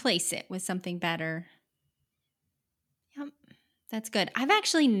 To replace it with something better. Yep. That's good. I've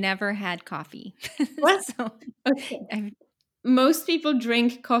actually never had coffee. What? So Okay. I've, Most people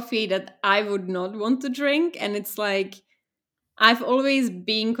drink coffee that I would not want to drink. And it's like, I've always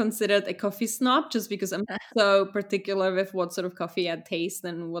been considered a coffee snob just because I'm so particular with what sort of coffee I taste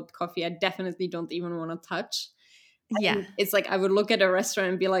and what coffee I definitely don't even want to touch. yeah. And it's like, I would look at a restaurant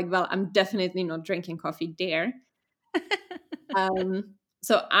and be like, well, I'm definitely not drinking coffee there.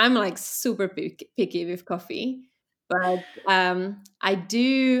 So I'm like super picky with coffee, but I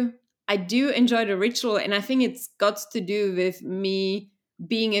do enjoy the ritual, and I think it's got to do with me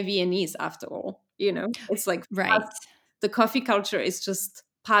being a Viennese after all. It's like, for us, Right. the coffee culture is just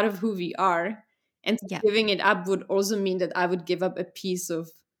part of who we are, and Yep. giving it up would also mean that I would give up a piece of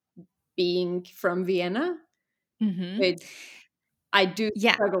being from Vienna, Hmm. which I do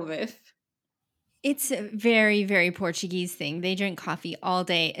Yeah. struggle with. It's a very, very Portuguese thing. They drink coffee all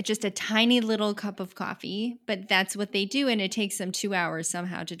day, just a tiny little cup of coffee, but that's what they do. And it takes them 2 hours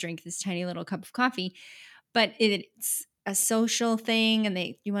somehow to drink this tiny little cup of coffee. But it's a social thing,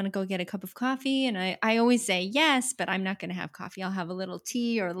 and you want to go get a cup of coffee. And I always say yes, but I'm not going to have coffee. I'll have a little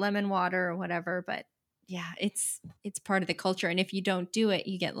tea or lemon water or whatever. But yeah, it's part of the culture. And if you don't do it,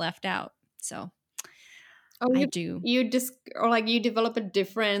 you get left out. So Oh, I you do. you just, or like, you develop a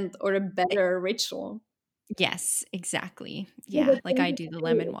different or a better ritual. Yes, exactly. See, Yeah, the like thing I is, do the too,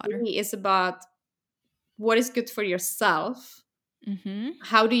 lemon it water. really is about what is good for yourself. Mhm.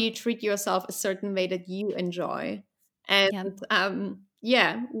 How do you treat yourself a certain way that you enjoy? And Yep.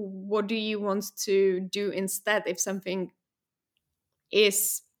 yeah, what do you want to do instead if something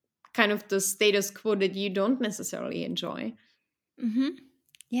is kind of the status quo that you don't necessarily enjoy? Mhm.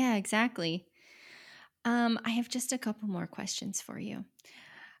 Yeah, exactly. I have just a couple more questions for you.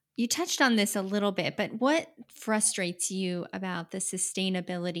 You touched on this a little bit, but what frustrates you about the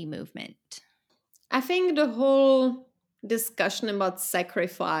sustainability movement? I think the whole discussion about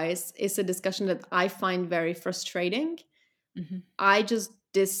sacrifice is a discussion that I find very frustrating. Mhm. I just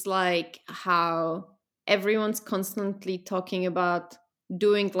dislike how everyone's constantly talking about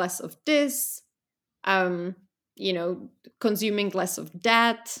doing less of this, um, you know, consuming less of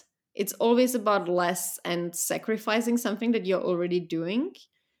that. It's always about less and sacrificing something that you're already doing.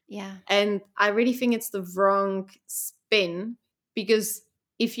 Yeah. And I really think it's the wrong spin, because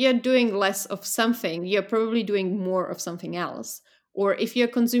if you're doing less of something, you're probably doing more of something else. Or if you're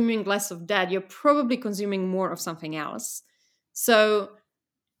consuming less of that, you're probably consuming more of something else. So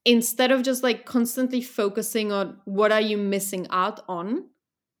instead of just like constantly focusing on what are you missing out on,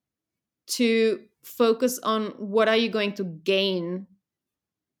 to focus on what are you going to gain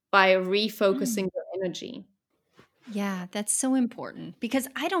by refocusing Mm. your energy. Yeah, that's so important because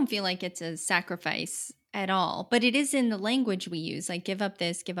I don't feel like it's a sacrifice at all, but it is in the language we use, like give up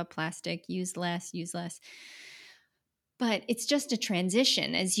this, give up plastic, use less, use less. But it's just a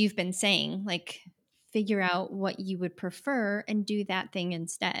transition, as you've been saying, like figure out what you would prefer and do that thing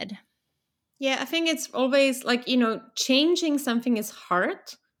instead. Yeah, I think it's always like, changing something is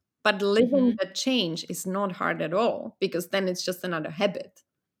hard, but living Hmm. the change is not hard at all, because then it's just another habit.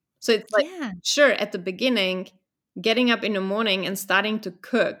 So it's like, Yeah. sure, at the beginning, getting up in the morning and starting to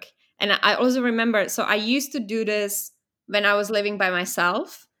cook. And I also remember, so I used to do this when I was living by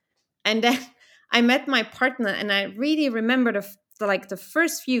myself. And then I met my partner, and I really remember the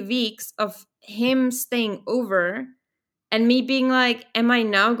first few weeks of him staying over And me being like, am I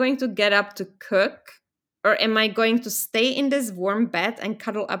now going to get up to cook, or am I going to stay in this warm bed and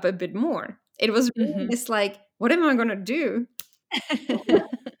cuddle up a bit more? It was really Mhm. this like, what am I going to do?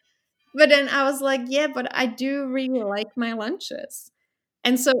 But then I was like, yeah, but I do really like my lunches.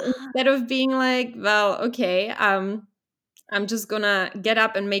 And so Ah, instead of being like, well, okay, I'm just gonna get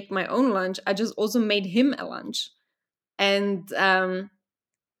up and make my own lunch, I just also made him a lunch. And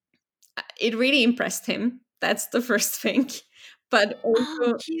it really impressed him. That's the first thing. But oh,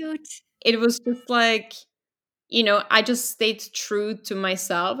 also, cute. it was just like, I just stayed true to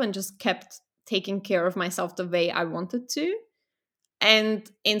myself and just kept taking care of myself the way I wanted to. And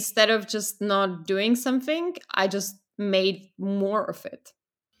instead of just not doing something, I just made more of it.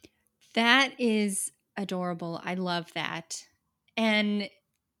 That is adorable. I love that. And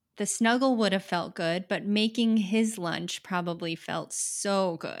the snuggle would have felt good, but making his lunch probably felt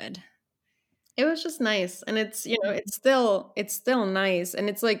so good. It was just nice. And it's still nice. And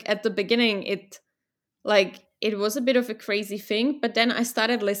it's like at the beginning, it was a bit of a crazy thing, but then I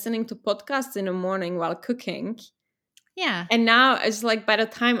started listening to podcasts in the morning while cooking. Yeah. And now it's like by the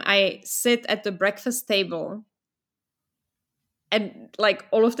time I sit at the breakfast table, and like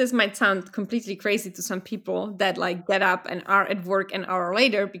all of this might sound completely crazy to some people that like get up and are at work an hour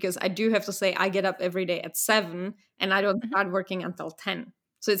later, because I do have to say I get up every day at 7 and I don't Mhm. start working until 10.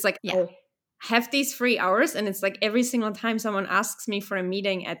 So it's like Yeah. I have these 3 hours, and it's like every single time someone asks me for a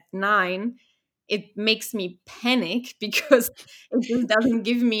meeting at 9, it makes me panic because it just doesn't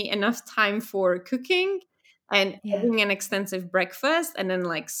give me enough time for cooking and Yeah. having an extensive breakfast, and then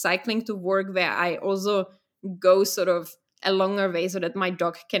like cycling to work where I also go sort of a longer way so that my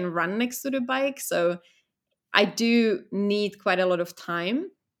dog can run next to the bike. So I do need quite a lot of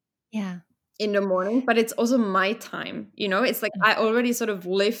time Yeah. in the morning, but it's also my time. It's like Mm. I already sort of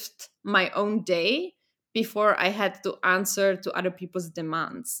lived my own day before I had to answer to other people's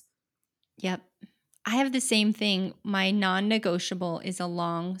demands. Yep. I have the same thing. My non-negotiable is a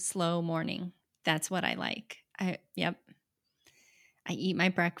long, slow morning. That's what I like. Yep. I eat my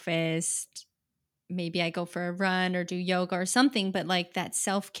breakfast. Maybe I go for a run or do yoga or something, but like that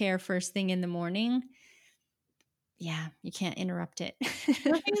self-care first thing in the morning, yeah, you can't interrupt it. I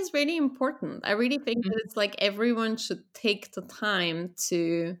think it's really important. I really think Mm, that it's like everyone should take the time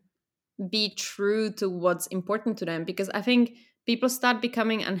to be true to what's important to them, because I think people start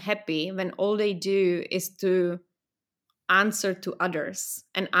becoming unhappy when all they do is to answer to others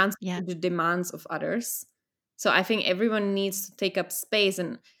and answer yeah. to the demands of others. So I think everyone needs to take up space.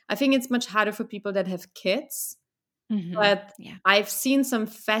 And I think it's much harder for people that have kids. Mhm. But Yeah. I've seen some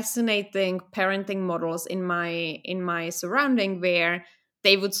fascinating parenting models in my surrounding where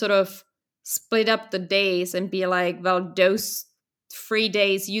they would sort of split up the days and be like, well, those 3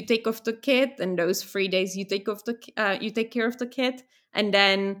 days you take off the kid, and those 3 days you take care of the kid, and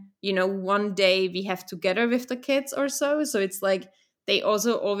then one day we have together with the kids or so. So it's like they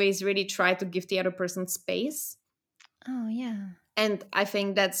also always really try to give the other person space, Oh, yeah. and I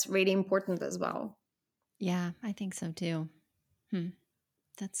think that's really important as well. Yeah, I think so too. Hmm.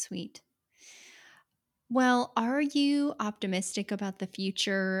 That's sweet. Well, are you optimistic about the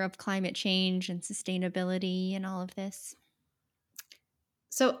future of climate change and sustainability and all of this?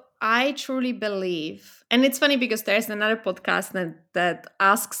 So I truly believe, and it's funny because there's another podcast that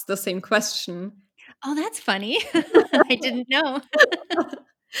asks the same question. Oh, that's funny. I didn't know.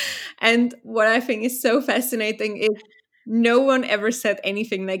 And what I think is so fascinating is no one ever said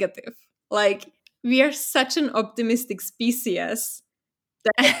anything negative. Like, we are such an optimistic species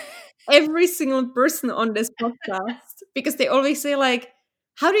that every single person on this podcast, because they always say like,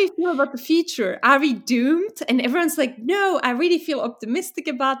 how do you feel about the future, are we doomed? And everyone's like, no, I really feel optimistic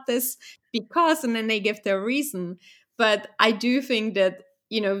about this because, and then they give their reason. But I do think that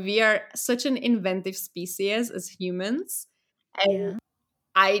we are such an inventive species as humans, and Yeah.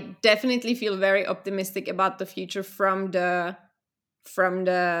 I definitely feel very optimistic about the future from the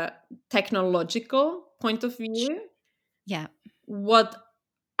technological point of view. Yeah. What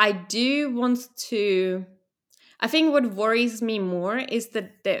I do want to I think what worries me more is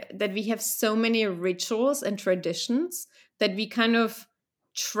that we have so many rituals and traditions that we kind of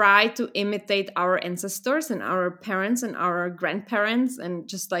try to imitate our ancestors and our parents and our grandparents, and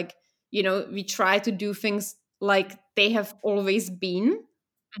just like we try to do things like they have always been.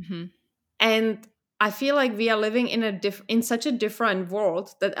 Mhm. And I feel like we are living in such a different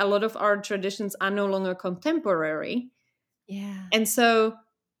world that a lot of our traditions are no longer contemporary. Yeah. And so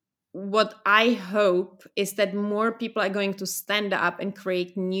what I hope is that more people are going to stand up and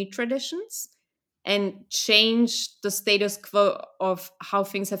create new traditions and change the status quo of how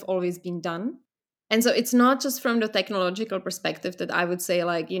things have always been done. And so it's not just from the technological perspective that I would say,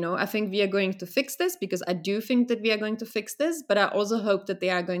 like, I think we are going to fix this, because I do think that we are going to fix this, but I also hope that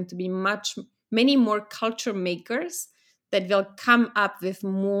there are going to be many more culture makers that will come up with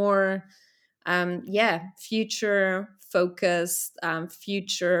more, future focused,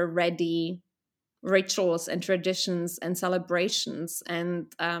 future ready rituals and traditions and celebrations,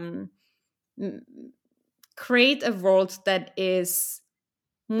 and create a world that is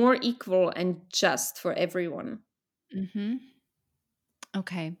more equal and just for everyone. Mm-hmm.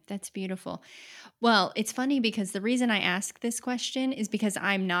 Okay, that's beautiful. Well, it's funny because the reason I ask this question is because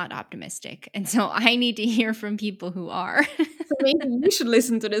I'm not optimistic. And so I need to hear from people who are. So maybe you should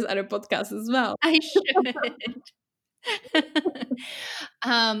listen to this other podcast as well. I should.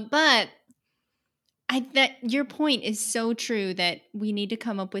 But that your point is so true, that we need to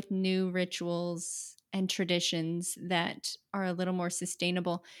come up with new rituals and traditions that are a little more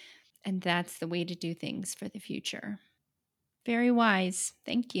sustainable. And that's the way to do things for the future. Very wise.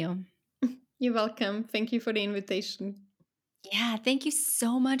 Thank you. You're welcome. Thank you for the invitation. Yeah, thank you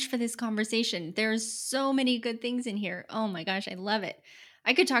so much for this conversation. There's so many good things in here. Oh my gosh, I love it.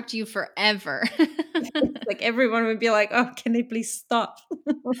 I could talk to you forever. Like everyone would be like, "Oh, can they please stop?"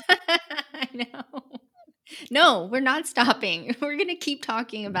 I know. No, we're not stopping. We're going to keep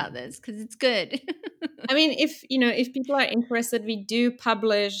talking about this because it's good. I mean, if people are interested, we do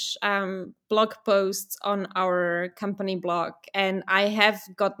publish blog posts on our company blog, and I have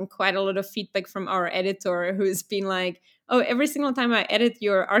gotten quite a lot of feedback from our editor, who's been like, "Oh, every single time I edit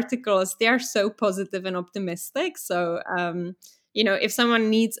your articles, they are so positive and optimistic." So, if someone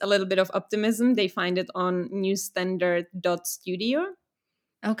needs a little bit of optimism, they find it on newstandard.studio.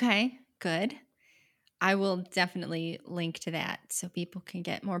 Okay, good. I will definitely link to that so people can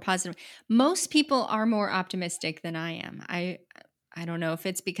get more positive. Most people are more optimistic than I am. I don't know if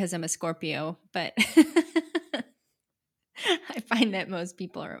it's because I'm a Scorpio, but I find that most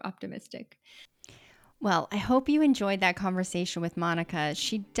people are optimistic. Well, I hope you enjoyed that conversation with Monica.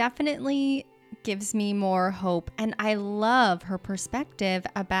 She definitely gives me more hope, and I love her perspective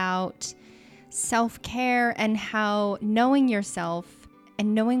about self-care and how knowing yourself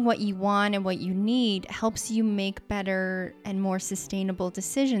and knowing what you want and what you need helps you make better and more sustainable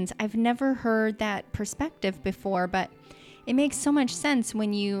decisions. I've never heard that perspective before, but it makes so much sense.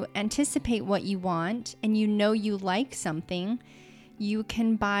 When you anticipate what you want and you know you like something, you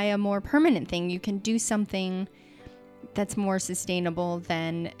can buy a more permanent thing. You can do something that's more sustainable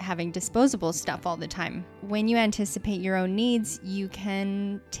than having disposable stuff all the time. When you anticipate your own needs, you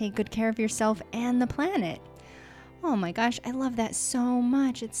can take good care of yourself and the planet. Oh my gosh, I love that so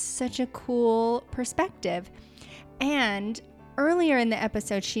much. It's such a cool perspective. And earlier in the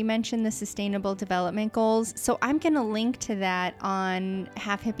episode, she mentioned the Sustainable Development Goals. So I'm going to link to that on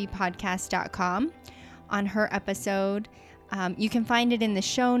halfhippiepodcast.com on her episode. You can find it in the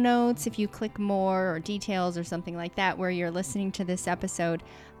show notes. If you click more or details or something like that where you're listening to this episode,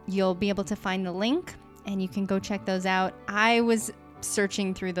 you'll be able to find the link and you can go check those out. I was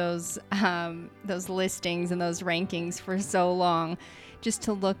searching through those listings and those rankings for so long just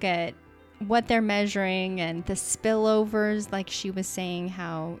to look at what they're measuring and the spillovers, like she was saying,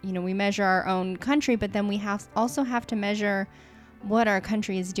 how, we measure our own country, but then we also have to measure what our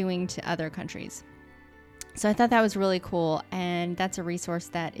country is doing to other countries. So I thought that was really cool, and that's a resource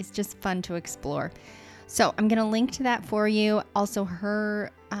that is just fun to explore. So I'm going to link to that for you. Also,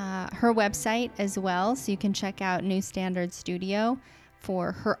 her website as well, so you can check out New Standard Studio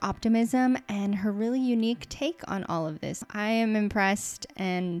for her optimism and her really unique take on all of this. I am impressed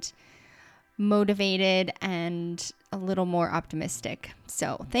and motivated and a little more optimistic.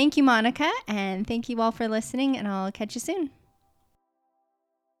 So thank you, Monica, and thank you all for listening, and I'll catch you soon.